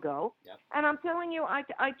Brian Boyle go. Yep. And I'm telling you, I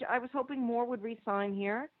was hoping Moore would re-sign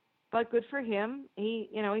here. But good for him. He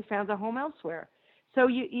found a home elsewhere. So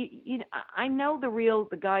I know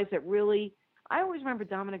the guys that really. I always remember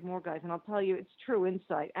Dominic Moore guys, and I'll tell you, it's true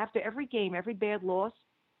insight. After every game, every bad loss,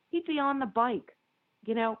 he'd be on the bike.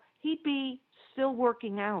 He'd be still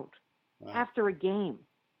working out after a game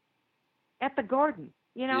at the Garden.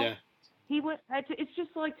 Yeah. He went. It's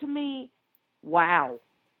just like, to me, wow.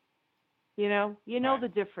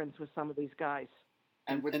 The difference with some of these guys.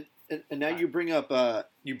 And now you brought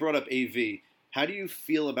up AV. How do you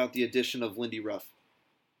feel about the addition of Lindy Ruff?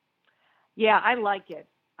 Yeah, I like it.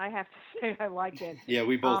 I have to say I like it. Yeah,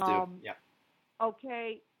 we both do. Yeah.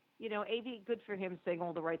 Okay, AV, good for him saying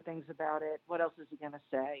all the right things about it. What else is he going to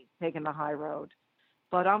say? Taking the high road.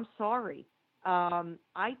 But I'm sorry.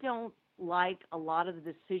 I don't like a lot of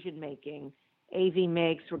the decision-making AV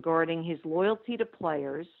makes regarding his loyalty to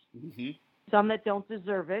players, some that don't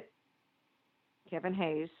deserve it. Kevin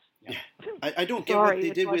Hayes. Yeah. I don't get what they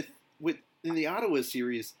did with in the Ottawa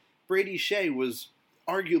series. Brady Shea was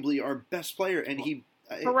arguably our best player, and he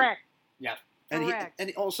correct. Yeah. And correct.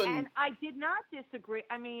 and all of a sudden, and I did not disagree.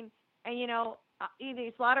 I mean, and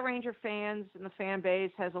there's a lot of Ranger fans, and the fan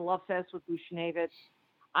base has a love fest with Buchnevich.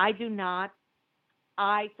 I do not.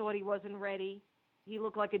 I thought he wasn't ready. He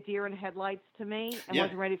looked like a deer in headlights to me, and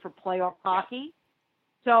wasn't ready for playoff hockey.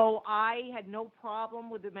 So I had no problem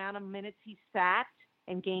with the amount of minutes he sat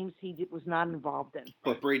and games he was not involved in.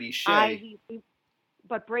 But Brady Shea.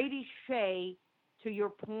 But Brady Shea, to your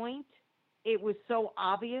point, it was so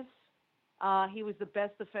obvious. He was the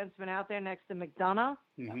best defenseman out there next to McDonough.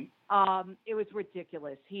 Mm-hmm. It was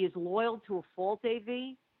ridiculous. He is loyal to a fault,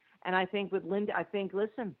 AV. And I think with Linda,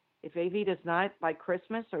 listen, if AV does not, by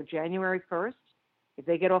Christmas or January 1st, if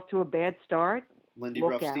they get off to a bad start, Lindy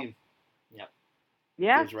look Ruff's out. team. Yep.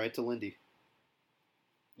 Yeah. Goes right to Lindy.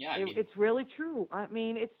 Yeah, it's really true. I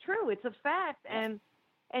mean, it's true. It's a fact. And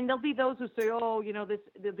there'll be those who say, oh, this.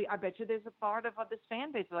 I bet you there's a part of this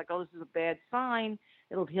fan base like, oh, this is a bad sign.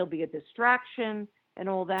 He'll be a distraction and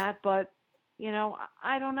all that. But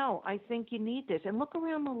I don't know. I think you need this. And look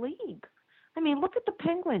around the league. I mean, look at the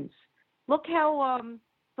Penguins. Look how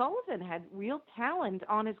Sullivan had real talent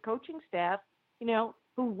on his coaching staff.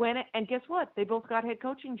 Who went and guess what? They both got head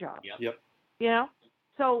coaching jobs. Yep.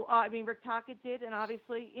 So, Rick Tocchet did, and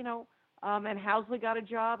obviously, and Housley got a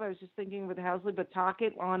job. I was just thinking with Housley, but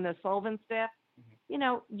Tocchet on the Sullivan staff.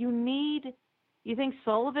 Mm-hmm. You think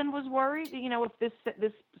Sullivan was worried, if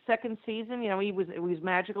this second season, it was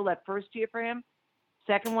magical that first year for him.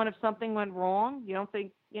 Second one, if something went wrong, you don't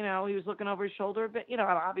think, he was looking over his shoulder, but,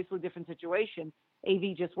 obviously different situation.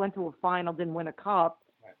 AV just went to a final, didn't win a cup,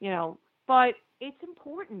 right. But it's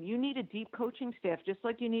important. You need a deep coaching staff, just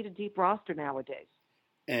like you need a deep roster nowadays.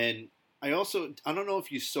 And I don't know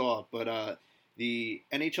if you saw, but the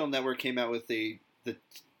NHL Network came out with the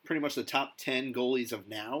pretty much the top 10 goalies of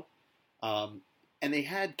now. and they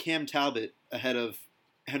had Cam Talbot ahead of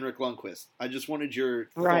Henrik Lundqvist. I just wanted your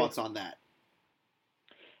Right. thoughts on that.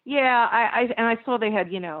 Yeah, I saw they had,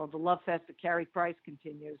 the love fest that Carey Price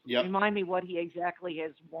continues. Yep. Remind me what he exactly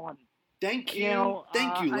has won. Thank you.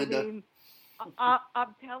 Thank you, Linda. I mean,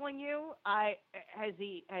 I'm telling you,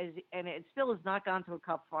 and it still has not gone to a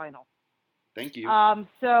cup final. Thank you.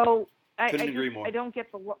 So Couldn't agree more. I don't get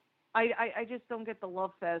I just don't get the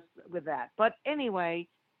love fest with that. But anyway,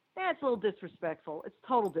 that's a little disrespectful. It's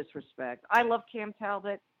total disrespect. I love Cam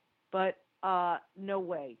Talbot, but no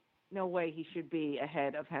way he should be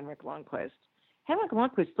ahead of Henrik Lundqvist. Henrik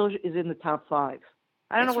Lundqvist still is in the top 5.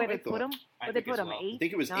 I don't That's know where what I they put thought. him. I But they think put as him well. 8. I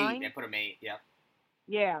think it was 9? 8. They put him 8. Yeah.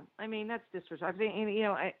 Yeah, I mean that's disrespectful. I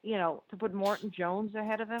think to put Morton Jones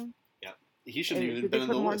ahead of him. He shouldn't even Did been they on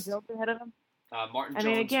put the Morton list. Jones ahead of him? Martin I Jones.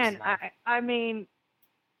 mean, was again, 9.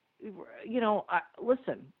 listen.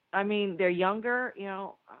 Listen. I mean, they're younger.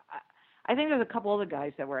 I think there's a couple other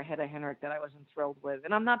guys that were ahead of Henrik that I wasn't thrilled with,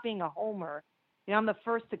 and I'm not being a homer. I'm the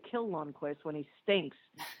first to kill Lundqvist when he stinks,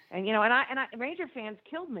 and Ranger fans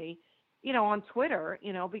killed me, on Twitter,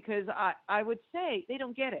 because I would say they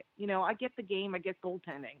don't get it. I get the game, I get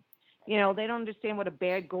goaltending. They don't understand what a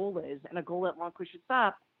bad goal is and a goal that Lundqvist should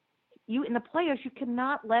stop. In the playoffs, you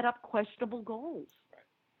cannot let up questionable goals.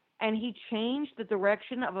 Right. And he changed the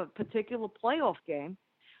direction of a particular playoff game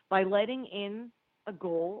by letting in a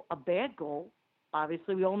goal, a bad goal.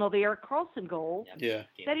 Obviously, we all know the Erik Karlsson goal Yeah.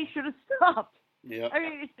 that he should have stopped. Yeah. I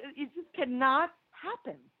mean, it just cannot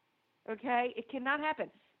happen. Okay? It cannot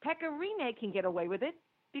happen. Pekka Rinne can get away with it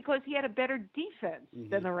because he had a better defense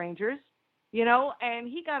than the Rangers, and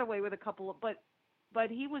he got away with a couple of, but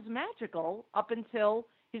he was magical up until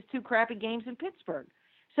his 2 crappy games in Pittsburgh.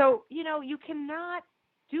 So, you cannot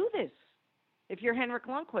do this if you're Henrik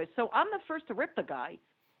Lundqvist. So I'm the first to rip the guy,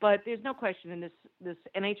 but there's no question in this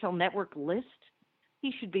NHL Network list,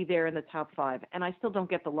 he should be there in the top 5. And I still don't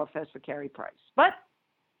get the love fest for Carey Price. But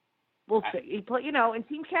we'll see. He play, in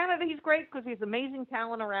Team Canada, he's great because he has amazing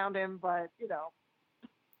talent around him, but,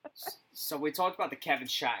 So we talked about the Kevin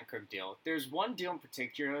Shattenkirk deal. There's one deal in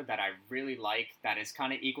particular that I really like that is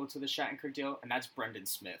kind of equal to the Shattenkirk deal, and that's Brendan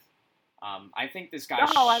Smith. I think this guy.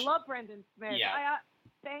 I love Brendan Smith. Yeah.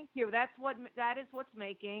 Thank you. That is what's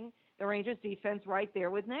making the Rangers defense right there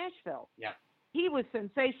with Nashville. Yep. He was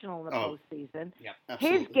sensational in the postseason. Yep.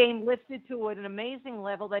 Absolutely. His game lifted to an amazing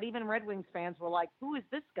level that even Red Wings fans were like, "Who is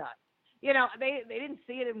this guy?" They didn't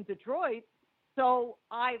see it in Detroit, so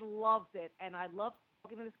I loved it, and I loved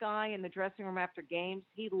talking to this guy in the dressing room after games.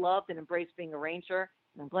 He loved and embraced being a Ranger,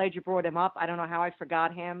 and I'm glad you brought him up. I don't know how I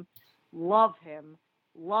forgot him. Love him.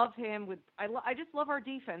 I just love our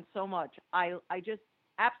defense so much. I just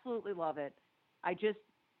absolutely love it. I just,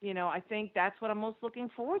 I think that's what I'm most looking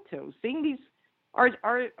forward to. Seeing these, our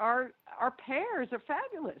pairs are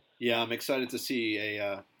fabulous. Yeah, I'm excited to see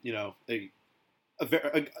I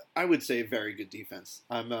would say a very good defense.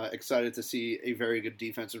 I'm excited to see a very good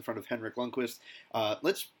defense in front of Henrik Lundqvist.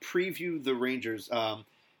 Let's preview the Rangers.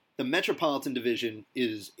 The Metropolitan Division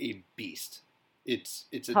is a beast. It's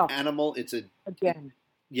an animal. It's a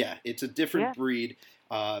different breed.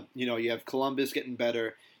 You have Columbus getting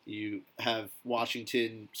better. You have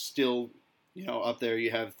Washington still, up there.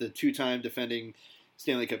 You have the 2-time defending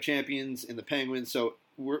Stanley Cup champions in the Penguins. So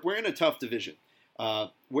we're in a tough division.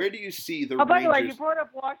 Where do you see the Rangers? By the way, you brought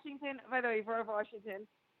up Washington.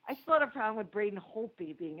 I still had a problem with Braden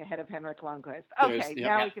Holtby being ahead of Henrik Lundqvist. Okay,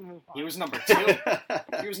 now we can move on. He was number 2.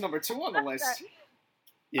 He was number 2 on the list.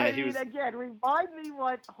 Yeah, again, remind me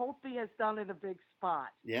what Holtby has done in a big spot.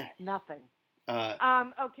 Yeah. Nothing.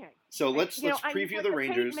 Okay. So let's preview the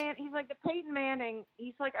Rangers. He's like the Peyton Manning.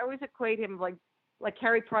 He's like, I always equate him like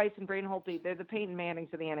Carey Price and Braden Holtby. They're the Peyton Mannings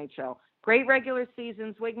of the NHL. Great regular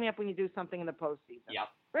seasons. Wake me up when you do something in the postseason. Yep.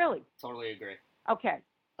 Really. Totally agree. Okay.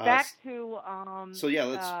 Back to So yeah,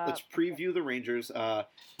 let's preview the Rangers.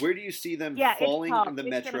 Where do you see them falling in the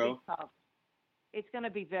Metro? It's going to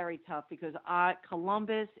be very tough because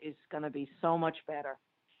Columbus is going to be so much better,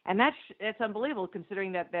 and that's unbelievable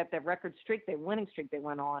considering that record streak, that winning streak they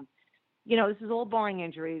went on. This is all barring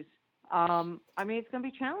injuries. It's going to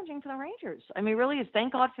be challenging for the Rangers. It really is.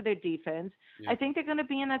 Thank God for their defense. Yeah. I think they're going to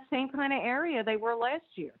be in that same kind of area they were last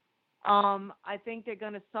year. I think they're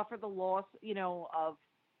going to suffer the loss, of.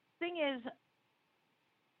 Thing is,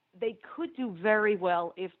 they could do very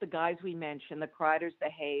well if the guys we mentioned, the Kreiders, the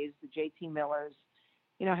Hayes, the JT Millers,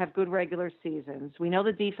 have good regular seasons. We know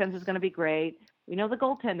the defense is going to be great. We know the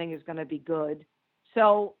goaltending is going to be good.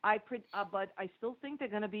 So but I still think they're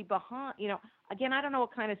going to be behind. Again, I don't know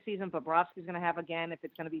what kind of season Bobrovsky's going to have again, if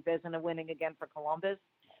it's going to be Vezina winning again for Columbus.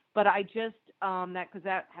 But I just that because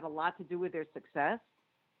that had a lot to do with their success.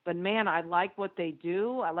 But man, I like what they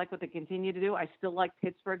do. I like what they continue to do. I still like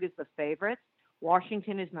Pittsburgh as the favorites.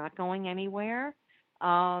 Washington is not going anywhere.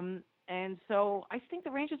 And so I think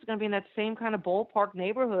the Rangers are going to be in that same kind of ballpark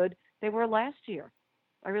neighborhood they were last year.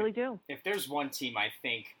 I really do. If there's one team I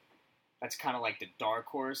think that's kind of like the dark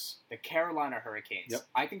horse, the Carolina Hurricanes. Yep.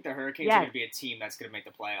 I think the Hurricanes are going to be a team that's going to make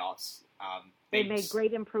the playoffs. They made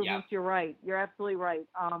great improvements. Yeah. You're right. You're absolutely right.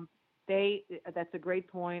 That's a great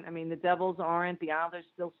point. I mean, the Devils aren't. The Islanders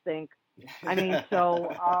still stink. I mean,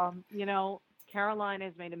 so, Carolina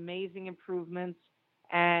has made amazing improvements.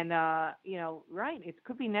 And, right, it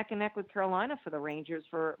could be neck and neck with Carolina for the Rangers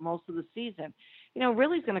for most of the season.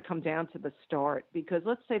 Really it's going to come down to the start because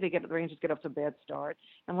let's say the Rangers get off to a bad start,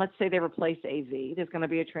 and let's say they replace AV. There's going to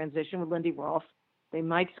be a transition with Lindy Ruff. They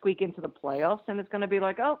might squeak into the playoffs, and it's going to be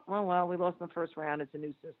like, oh, well, we lost in the first round. It's a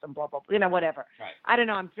new system, blah, blah, blah, whatever. Right. I don't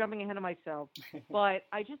know. I'm jumping ahead of myself. But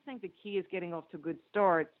I just think the key is getting off to a good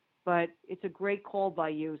start. But it's a great call by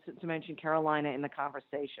you to mention Carolina in the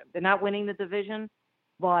conversation. They're not winning the division,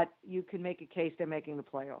 but you can make a case they're making the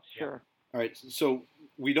playoffs, sure. All right, so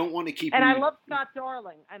we don't want to keep. And I love Scott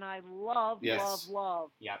Darling, and I love Yep.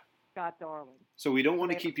 Scott Darling. So we don't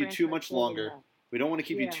want to keep you too much longer. We don't want to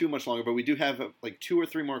keep you too much longer, but we do have like 2 or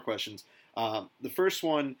 3 more questions. The first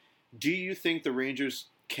one: do you think the Rangers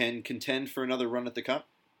can contend for another run at the Cup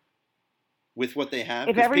with what they have?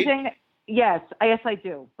 If everything, yes, I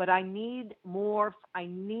do. But I need more. I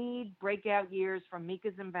need breakout years from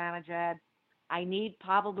Mika Zibanejad. I need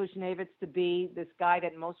Pavel Buchnevich to be this guy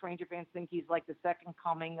that most Ranger fans think he's like the second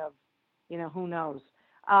coming of, who knows,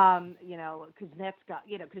 Kuznetsov.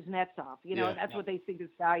 That's what they think this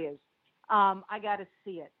guy is. I got to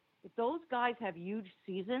see it. If those guys have huge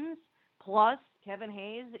seasons, plus Kevin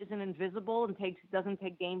Hayes isn't invisible and doesn't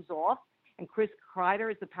take games off, and Chris Kreider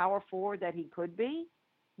is the power forward that he could be,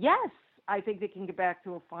 yes, I think they can get back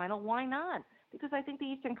to a final. Why not? Because I think the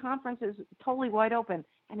Eastern Conference is totally wide open.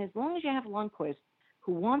 And as long as you have Lundqvist,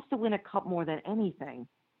 who wants to win a cup more than anything,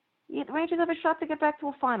 the Rangers have a shot to get back to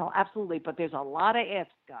a final. Absolutely. But there's a lot of ifs,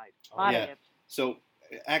 guys. A lot of ifs. So,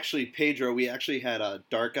 actually, Pedro, we actually had a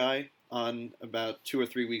Dark Eye on about 2 or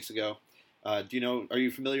 3 weeks ago. Are you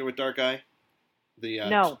familiar with Dark Eye?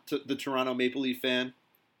 No. The Toronto Maple Leaf fan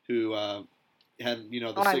who had,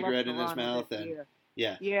 the cigarette in his mouth.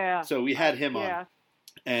 Yeah. So we had him on.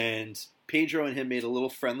 And Pedro and him made a little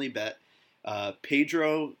friendly bet.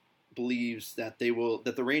 Pedro believes that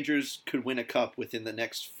the Rangers could win a cup within the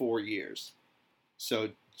next 4 years. So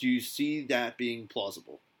do you see that being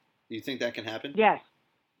plausible? Do you think that can happen? Yes,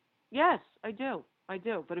 I do.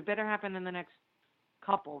 But it better happen in the next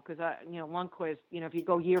couple because Lundqvist. If you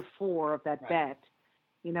go year 4 of that bet,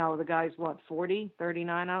 the guy's 40,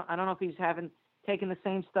 39. I don't know if he's taken the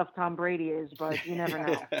same stuff Tom Brady is, but you never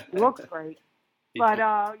know. He looks great. But,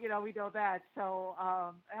 we know that. So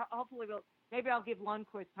hopefully maybe I'll give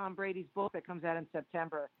Lundqvist Tom Brady's book that comes out in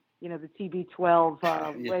September, the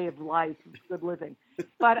TB12 way of life, good living.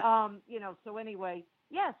 But, so anyway,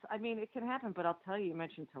 yes, I mean, it can happen. But I'll tell you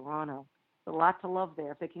mentioned Toronto. There's a lot to love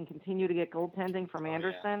there. If they can continue to get goaltending from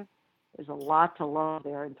Anderson, there's a lot to love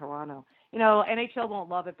there in Toronto. NHL won't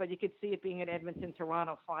love it, but you could see it being an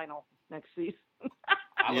Edmonton-Toronto final next season.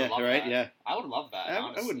 I would love that. Yeah. I would love that.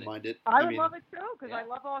 I wouldn't mind it. I would love it too because I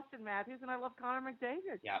love Austin Matthews and I love Connor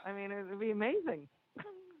McDavid. Yeah. I mean, it would be amazing.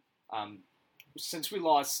 Since we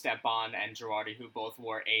lost Stepan and Girardi, who both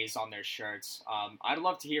wore A's on their shirts, I'd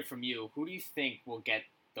love to hear from you. Who do you think will get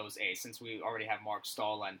those A's? Since we already have Mark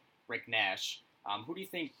Stahl and Rick Nash, who do you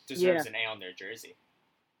think deserves an A on their jersey?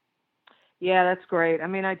 Yeah, that's great. I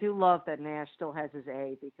mean, I do love that Nash still has his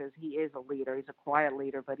A because he is a leader. He's a quiet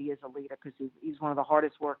leader, but he is a leader because he's one of the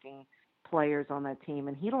hardest working players on that team.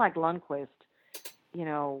 And he, like Lundqvist,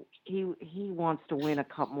 he wants to win a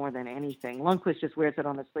cup more than anything. Lundqvist just wears it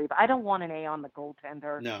on the sleeve. I don't want an A on the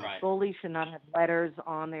goaltender. No. Right. Goalies should not have letters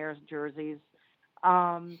on their jerseys.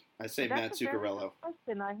 I say Matt Zuccarello.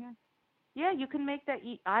 Yeah, you can make that.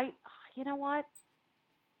 You know what?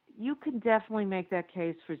 You can definitely make that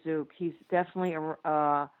case for Zook. He's definitely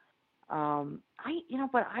but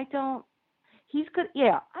I don't. He's good.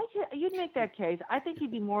 Yeah, you'd make that case. I think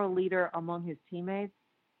he'd be more a leader among his teammates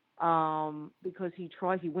because he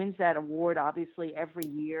wins that award obviously every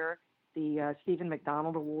year, the Stephen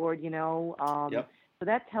McDonald Award. Yep. So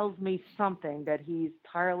that tells me something that he's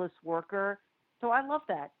tireless worker. So I love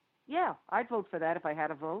that. Yeah, I'd vote for that if I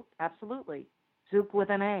had a vote. Absolutely. Zook with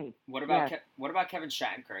an A. What about Kevin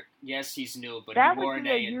Shattenkirk? Yes, he's new, but that he wore would an be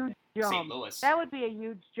A a huge in jump. St. Louis. That would be a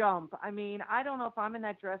huge jump. I mean, I don't know if I'm in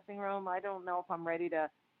that dressing room. I don't know if I'm ready to.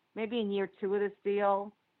 Maybe in year 2 of this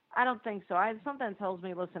deal, I don't think so. Something tells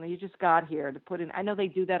me, listen, you just got here to put in. I know they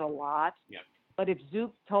do that a lot. Yep. But if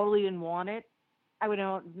Zook totally didn't want it, I would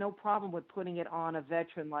have no problem with putting it on a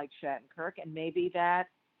veteran like Shattenkirk. And maybe that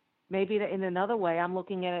in another way, I'm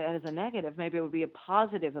looking at it as a negative. Maybe it would be a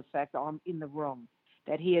positive effect in the room,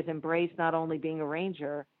 that he has embraced not only being a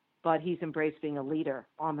Ranger, but he's embraced being a leader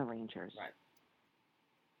on the Rangers.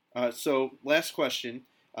 Right. So last question.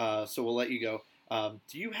 So we'll let you go.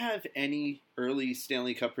 Do you have any early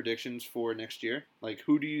Stanley Cup predictions for next year? Like,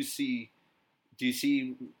 who do you see? Do you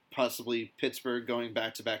see possibly Pittsburgh going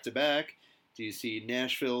back to back to back? Do you see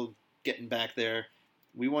Nashville getting back there?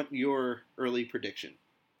 We want your early prediction.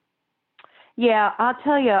 Yeah, I'll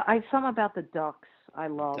tell you. Some about the Ducks. I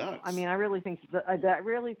love. Ducks. I mean, I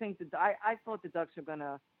thought the Ducks were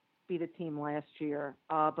gonna be the team last year,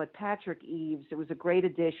 but Patrick Eaves, it was a great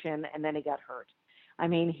addition, and then he got hurt. I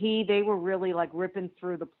mean, they were really like ripping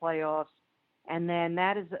through the playoffs, and then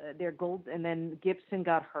that is their goal. And then Gibson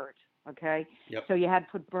got hurt. Okay, Yep. So you had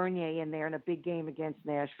to put Bernier in there in a big game against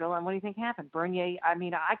Nashville, and what do you think happened? Bernier. I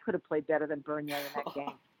mean, I could have played better than Bernier in that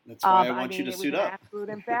game. That's why I want you to suit up. It was an absolute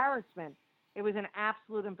embarrassment. It was an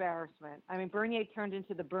absolute embarrassment. I mean, Bernier turned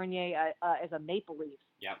into the Bernier as a Maple Leaf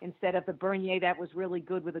instead of the Bernier that was really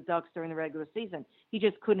good with the Ducks during the regular season. He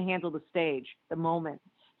just couldn't handle the stage, the moment.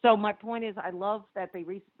 So my point is, I love that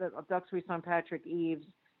the Ducks re-signed Patrick Eaves.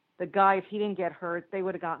 The guy, if he didn't get hurt, they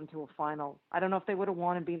would have gotten to a final. I don't know if they would have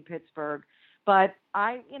won and beaten Pittsburgh. But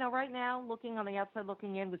right now, looking on the outside,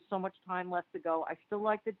 looking in with so much time left to go, I still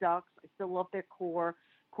like the Ducks. I still love their core.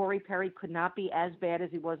 Corey Perry could not be as bad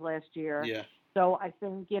as he was last year. Yeah. So I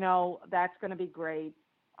think, that's going to be great.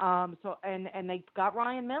 And they got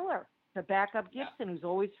Ryan Miller to back up Gibson, who's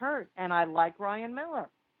always hurt. And I like Ryan Miller.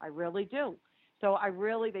 I really do. So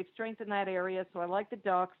they've strengthened that area. So I like the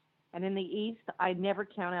Ducks. And in the East, I never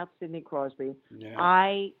count out Sidney Crosby. Yeah.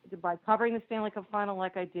 By covering the Stanley Cup final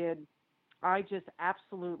like I did, I just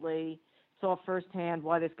absolutely saw firsthand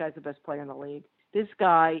why this guy's the best player in the league. This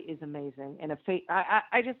guy is amazing. And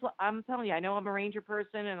I'm telling you, I know I'm a Ranger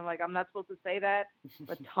person, and I'm not supposed to say that,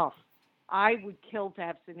 but tough. I would kill to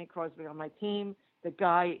have Sidney Crosby on my team. The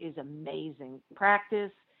guy is amazing.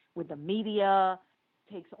 Practice with the media,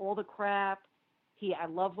 takes all the crap. I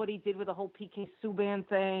love what he did with the whole PK Subban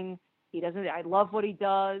thing. I love what he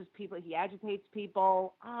does. He agitates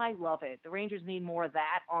people. I love it. The Rangers need more of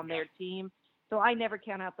that on their team. So I never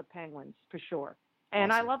count out the Penguins for sure.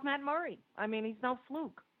 And Awesome. I love Matt Murray. I mean, he's no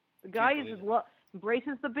fluke. The guy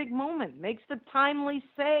embraces the big moment, makes the timely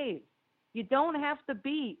save. You don't have to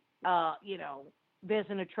beat,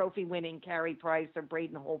 Vezina Trophy winning Carey Price or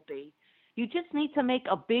Braden Holtby. You just need to make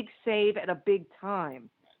a big save at a big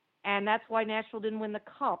time. And that's why Nashville didn't win the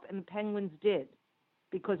Cup and the Penguins did,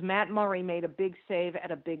 because Matt Murray made a big save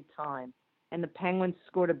at a big time, and the Penguins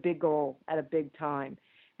scored a big goal at a big time.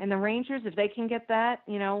 And the Rangers, if they can get that,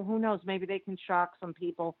 who knows, maybe they can shock some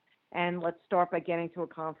people, and let's start by getting to a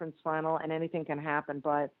conference final, and anything can happen.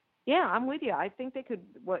 But, yeah, I'm with you. I think they could,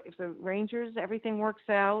 if the Rangers, everything works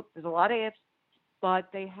out, there's a lot of ifs, but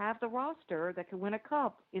they have the roster that could win a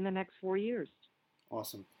Cup in the next 4 years.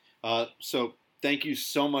 Awesome. So thank you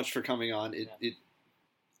so much for coming on. It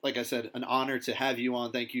like I said, an honor to have you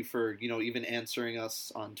on. Thank you for, even answering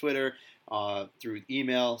us on Twitter, through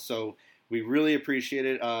email. So we really appreciate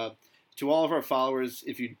it. To all of our followers,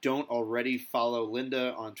 if you don't already follow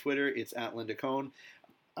Linda on Twitter, it's @LindaCone.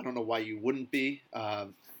 I don't know why you wouldn't be.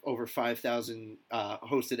 Over 5,000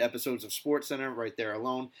 hosted episodes of SportsCenter right there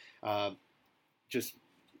alone. Thank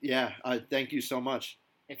you so much.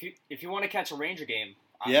 If you want to catch a Ranger game,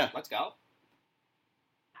 let's go.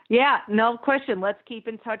 Yeah, no question. Let's keep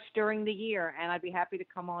in touch during the year, and I'd be happy to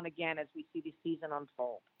come on again as we see the season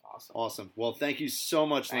unfold. Awesome. Well, thank you so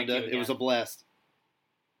much, Linda. It was a blast.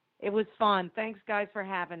 It was fun. Thanks, guys, for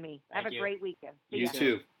having me. Thank Have you. a great weekend. See You ya.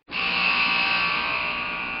 too.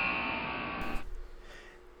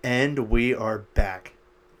 And we are back.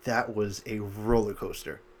 That was a roller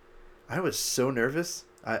coaster. I was so nervous.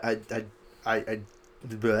 I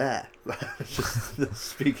blah. Just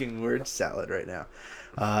speaking word salad right now.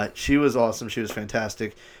 She was awesome. She was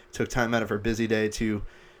fantastic. Took time out of her busy day to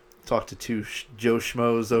talk to two Joe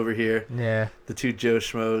Schmoes over here. Yeah. The two Joe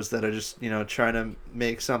Schmoes that are just, trying to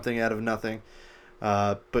make something out of nothing.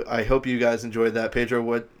 But I hope you guys enjoyed that. Pedro,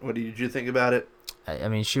 what did you think about it? I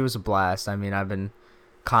mean, she was a blast. I mean, I've been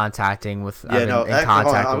contacting with. Yeah, hold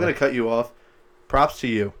on. I'm going to cut you off. Props to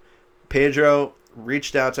you. Pedro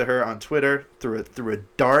reached out to her on Twitter through a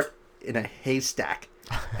dart in a haystack,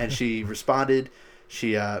 and she responded.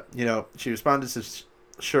 She responded, says,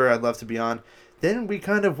 "Sure, I'd love to be on." Then we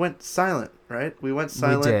kind of went silent, right? We went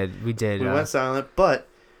silent. We did. We went silent, but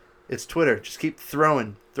It's Twitter. Just keep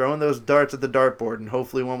throwing those darts at the dartboard, and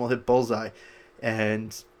hopefully one will hit bullseye.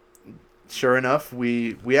 And sure enough,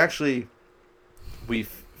 we went on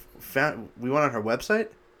her website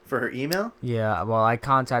for her email. Yeah, well, I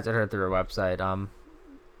contacted her through her website.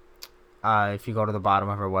 If you go to the bottom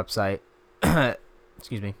of her website,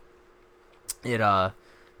 excuse me, it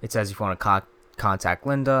says if you want to contact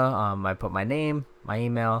Linda. I put my name, my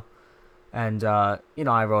email, and I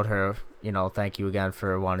wrote her, thank you again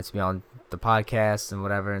for wanting to be on the podcast and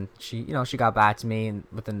whatever. And she got back to me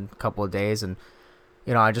within a couple of days, and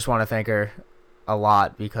I just want to thank her a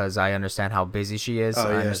lot because I understand how busy she is. Oh,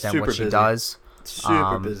 yeah, I understand what she busy. does.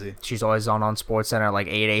 Super busy. She's always on SportsCenter at like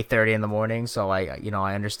 8:30 in the morning, so I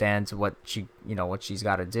understand what she's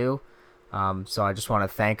got to do. So I just want to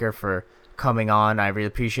thank her for coming on. I really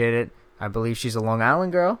appreciate it. I believe she's a Long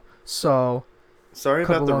Island girl, so sorry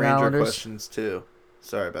about the Long Ranger Islanders. questions too.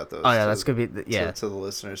 Sorry about those. Oh yeah, that's gonna be to the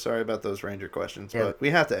listeners. Sorry about those Ranger questions, Yeah. but we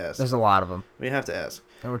have to ask. There's a lot of them. We have to ask.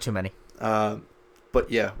 There were too many. But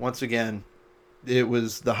yeah, once again, it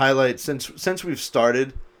was the highlight since we've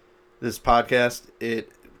started this podcast.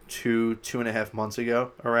 2.5 months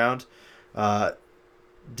ago, around.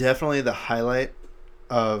 Definitely the highlight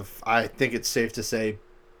of, I think it's safe to say,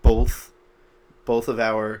 both of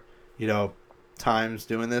our times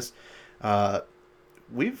doing this.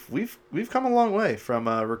 We've come a long way from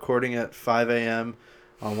recording at 5 a.m.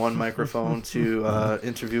 on one microphone to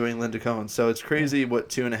interviewing Linda Cohn. So it's crazy what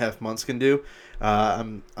 2.5 months can do.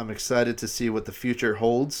 I'm excited to see what the future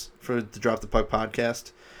holds for the Drop the Puck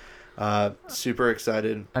podcast. Super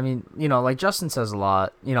excited. I mean, like Justin says a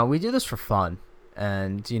lot, we do this for fun,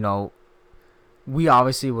 and we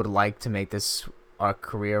obviously would like to make this a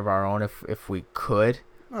career of our own if we could.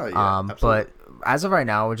 Oh, yeah, but as of right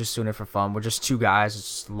now, we're just doing it for fun. We're just two guys who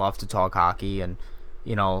just love to talk hockey, and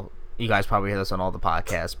you guys probably hear this on all the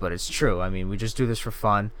podcasts, but it's true. I mean, we just do this for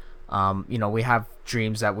fun. We have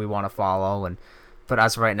dreams that we want to follow, but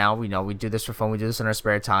as of right now, we do this for fun. We do this in our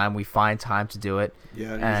spare time. We find time to do it.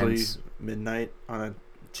 Yeah, usually midnight on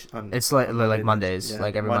it's like Monday Mondays, yeah.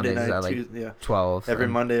 like every Monday Mondays night, at like Tuesday, 12. Every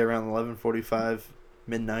Monday around 11:45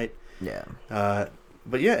 midnight. Yeah.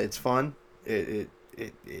 But yeah, it's fun. It's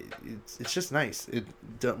just nice.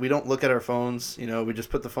 We don't look at our phones. We just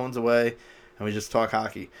put the phones away and we just talk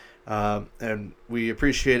hockey. And we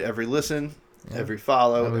appreciate every listen, every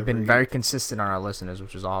follow. And we've been very consistent on our listeners,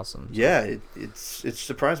 which is awesome. So. Yeah, it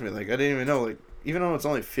surprised me. Like, I didn't even know. Like, even though it's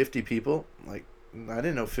only 50 people, like, I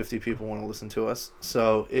didn't know 50 people want to listen to us.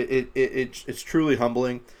 So it's truly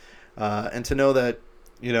humbling, and to know that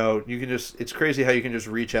you can just. It's crazy how you can just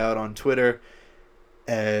reach out on Twitter,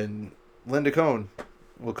 and Linda Cohn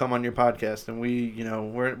will come on your podcast, and we're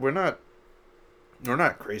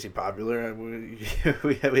not crazy popular.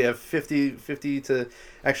 We have 50 to,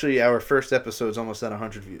 actually our first episode's almost at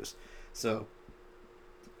 100 views, so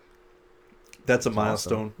that's a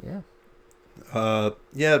milestone. Awesome.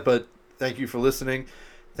 Yeah. But thank you for listening.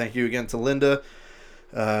 Thank you again to Linda.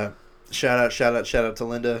 Shout out to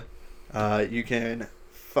Linda. You can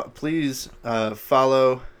please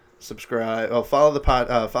follow, subscribe. Follow the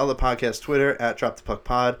podcast Twitter at Drop the Puck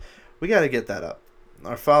Pod. We got to get that up.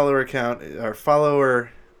 Our follower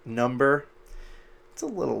number, it's a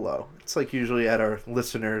little low. It's like usually at our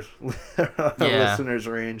listeners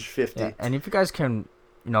range, 50. Yeah. And if you guys can,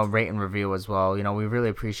 rate and review as well. We really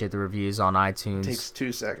appreciate the reviews on iTunes. It takes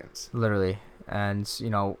 2 seconds. Literally. And,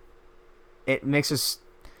 it makes us,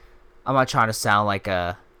 I'm not trying to sound like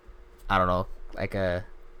I don't know the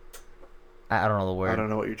word. I don't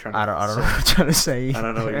know what you're trying to say. I don't know what I'm trying to say. I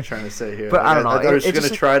don't know what you're trying to say here. But I don't know. I was going to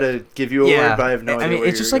try to give you a word, but I have no idea. I mean, where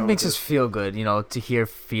it just you're like makes us feel good, to hear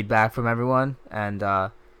feedback from everyone. And,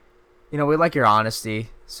 we like your honesty.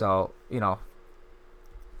 So,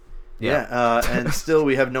 Yeah, and still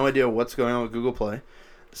we have no idea what's going on with Google Play.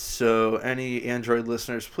 So any Android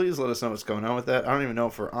listeners, please let us know what's going on with that. I don't even know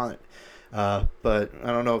if we're on it. But I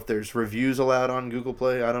don't know if there's reviews allowed on Google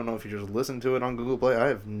Play. I don't know if you just listen to it on Google Play. I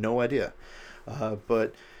have no idea.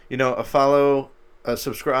 But, a follow, a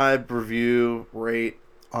subscribe, review, rate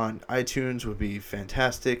on iTunes would be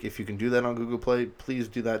fantastic. If you can do that on Google Play, please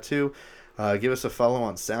do that too. Give us a follow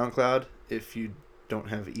on SoundCloud if you don't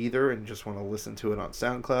have either and just want to listen to it on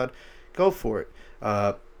SoundCloud. Go for it.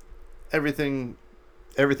 Everything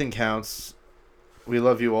counts. We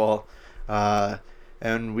love you all.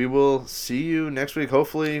 And we will see you next week.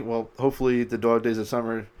 Hopefully the Dog Days of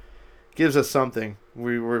Summer gives us something.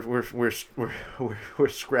 We're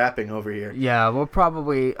scrapping over here. Yeah, we'll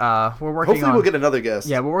probably we're working. Hopefully we'll get another guest.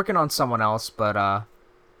 Yeah, we're working on someone else, but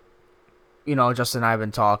Justin and I have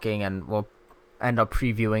been talking, and we'll end up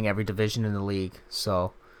previewing every division in the league.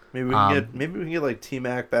 So Maybe we can get like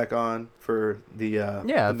T-Mac back on for the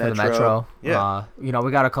for the Metro. Yeah.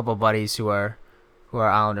 We got a couple buddies who are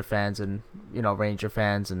Islander fans and Ranger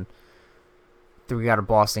fans, and we got a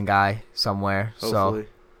Boston guy somewhere. Hopefully. So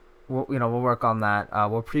we'll work on that.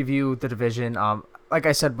 We'll preview the division. Like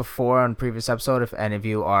I said before on previous episode, if any of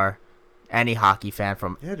you are any hockey fan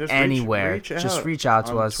from just anywhere, just reach out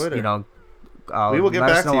to us. Twitter. We will get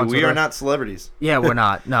back to you. We are not celebrities. Yeah, we're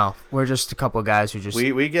not. No, we're just a couple of guys who just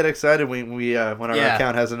we get excited when our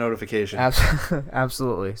account has a notification.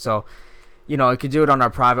 Absolutely. So, you could do it on our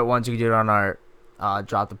private ones. You could do it on our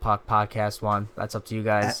Drop the Puck podcast one. That's up to you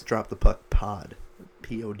guys. At Drop the Puck Pod,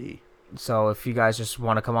 POD. So if you guys just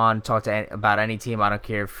want to come on and talk about any team, I don't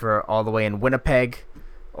care if you're all the way in Winnipeg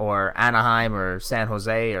or Anaheim or San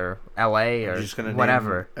Jose or LA or just gonna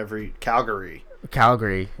whatever. Name every Calgary,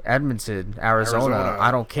 Edmonton, Arizona.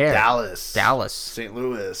 I don't care. Dallas, St.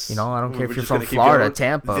 Louis. I don't care if you're from Florida,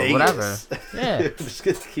 Tampa, Vegas. Whatever. Yeah, just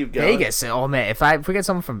gonna keep going. Vegas. Oh man, if we get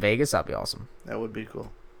someone from Vegas, that'd be awesome. That would be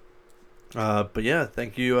cool. But yeah,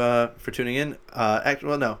 thank you for tuning in. Let's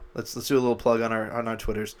do a little plug on our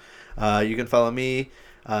Twitters. You can follow me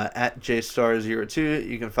at jstar02.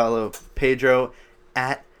 You can follow Pedro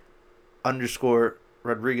at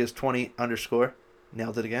 _Rodriguez20_.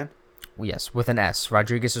 Nailed it again. Yes, with an S.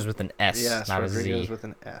 Rodriguez is with an S, yes, not Rodriguez a Z. with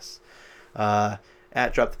an S.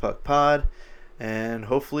 At Drop the Puck Pod, and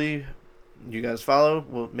hopefully you guys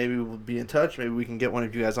follow. Maybe we'll be in touch. Maybe we can get one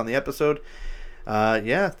of you guys on the episode.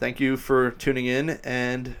 Thank you for tuning in,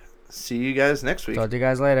 and see you guys next week. Talk to you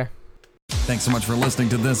guys later. Thanks so much for listening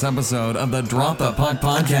to this episode of the Drop the Puck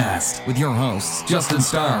Podcast with your hosts, Justin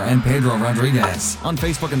Starr and Pedro Rodriguez. On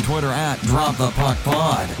Facebook and Twitter at Drop the Puck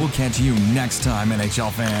Pod. We'll catch you next time,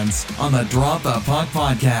 NHL fans, on the Drop the Puck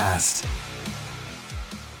Podcast.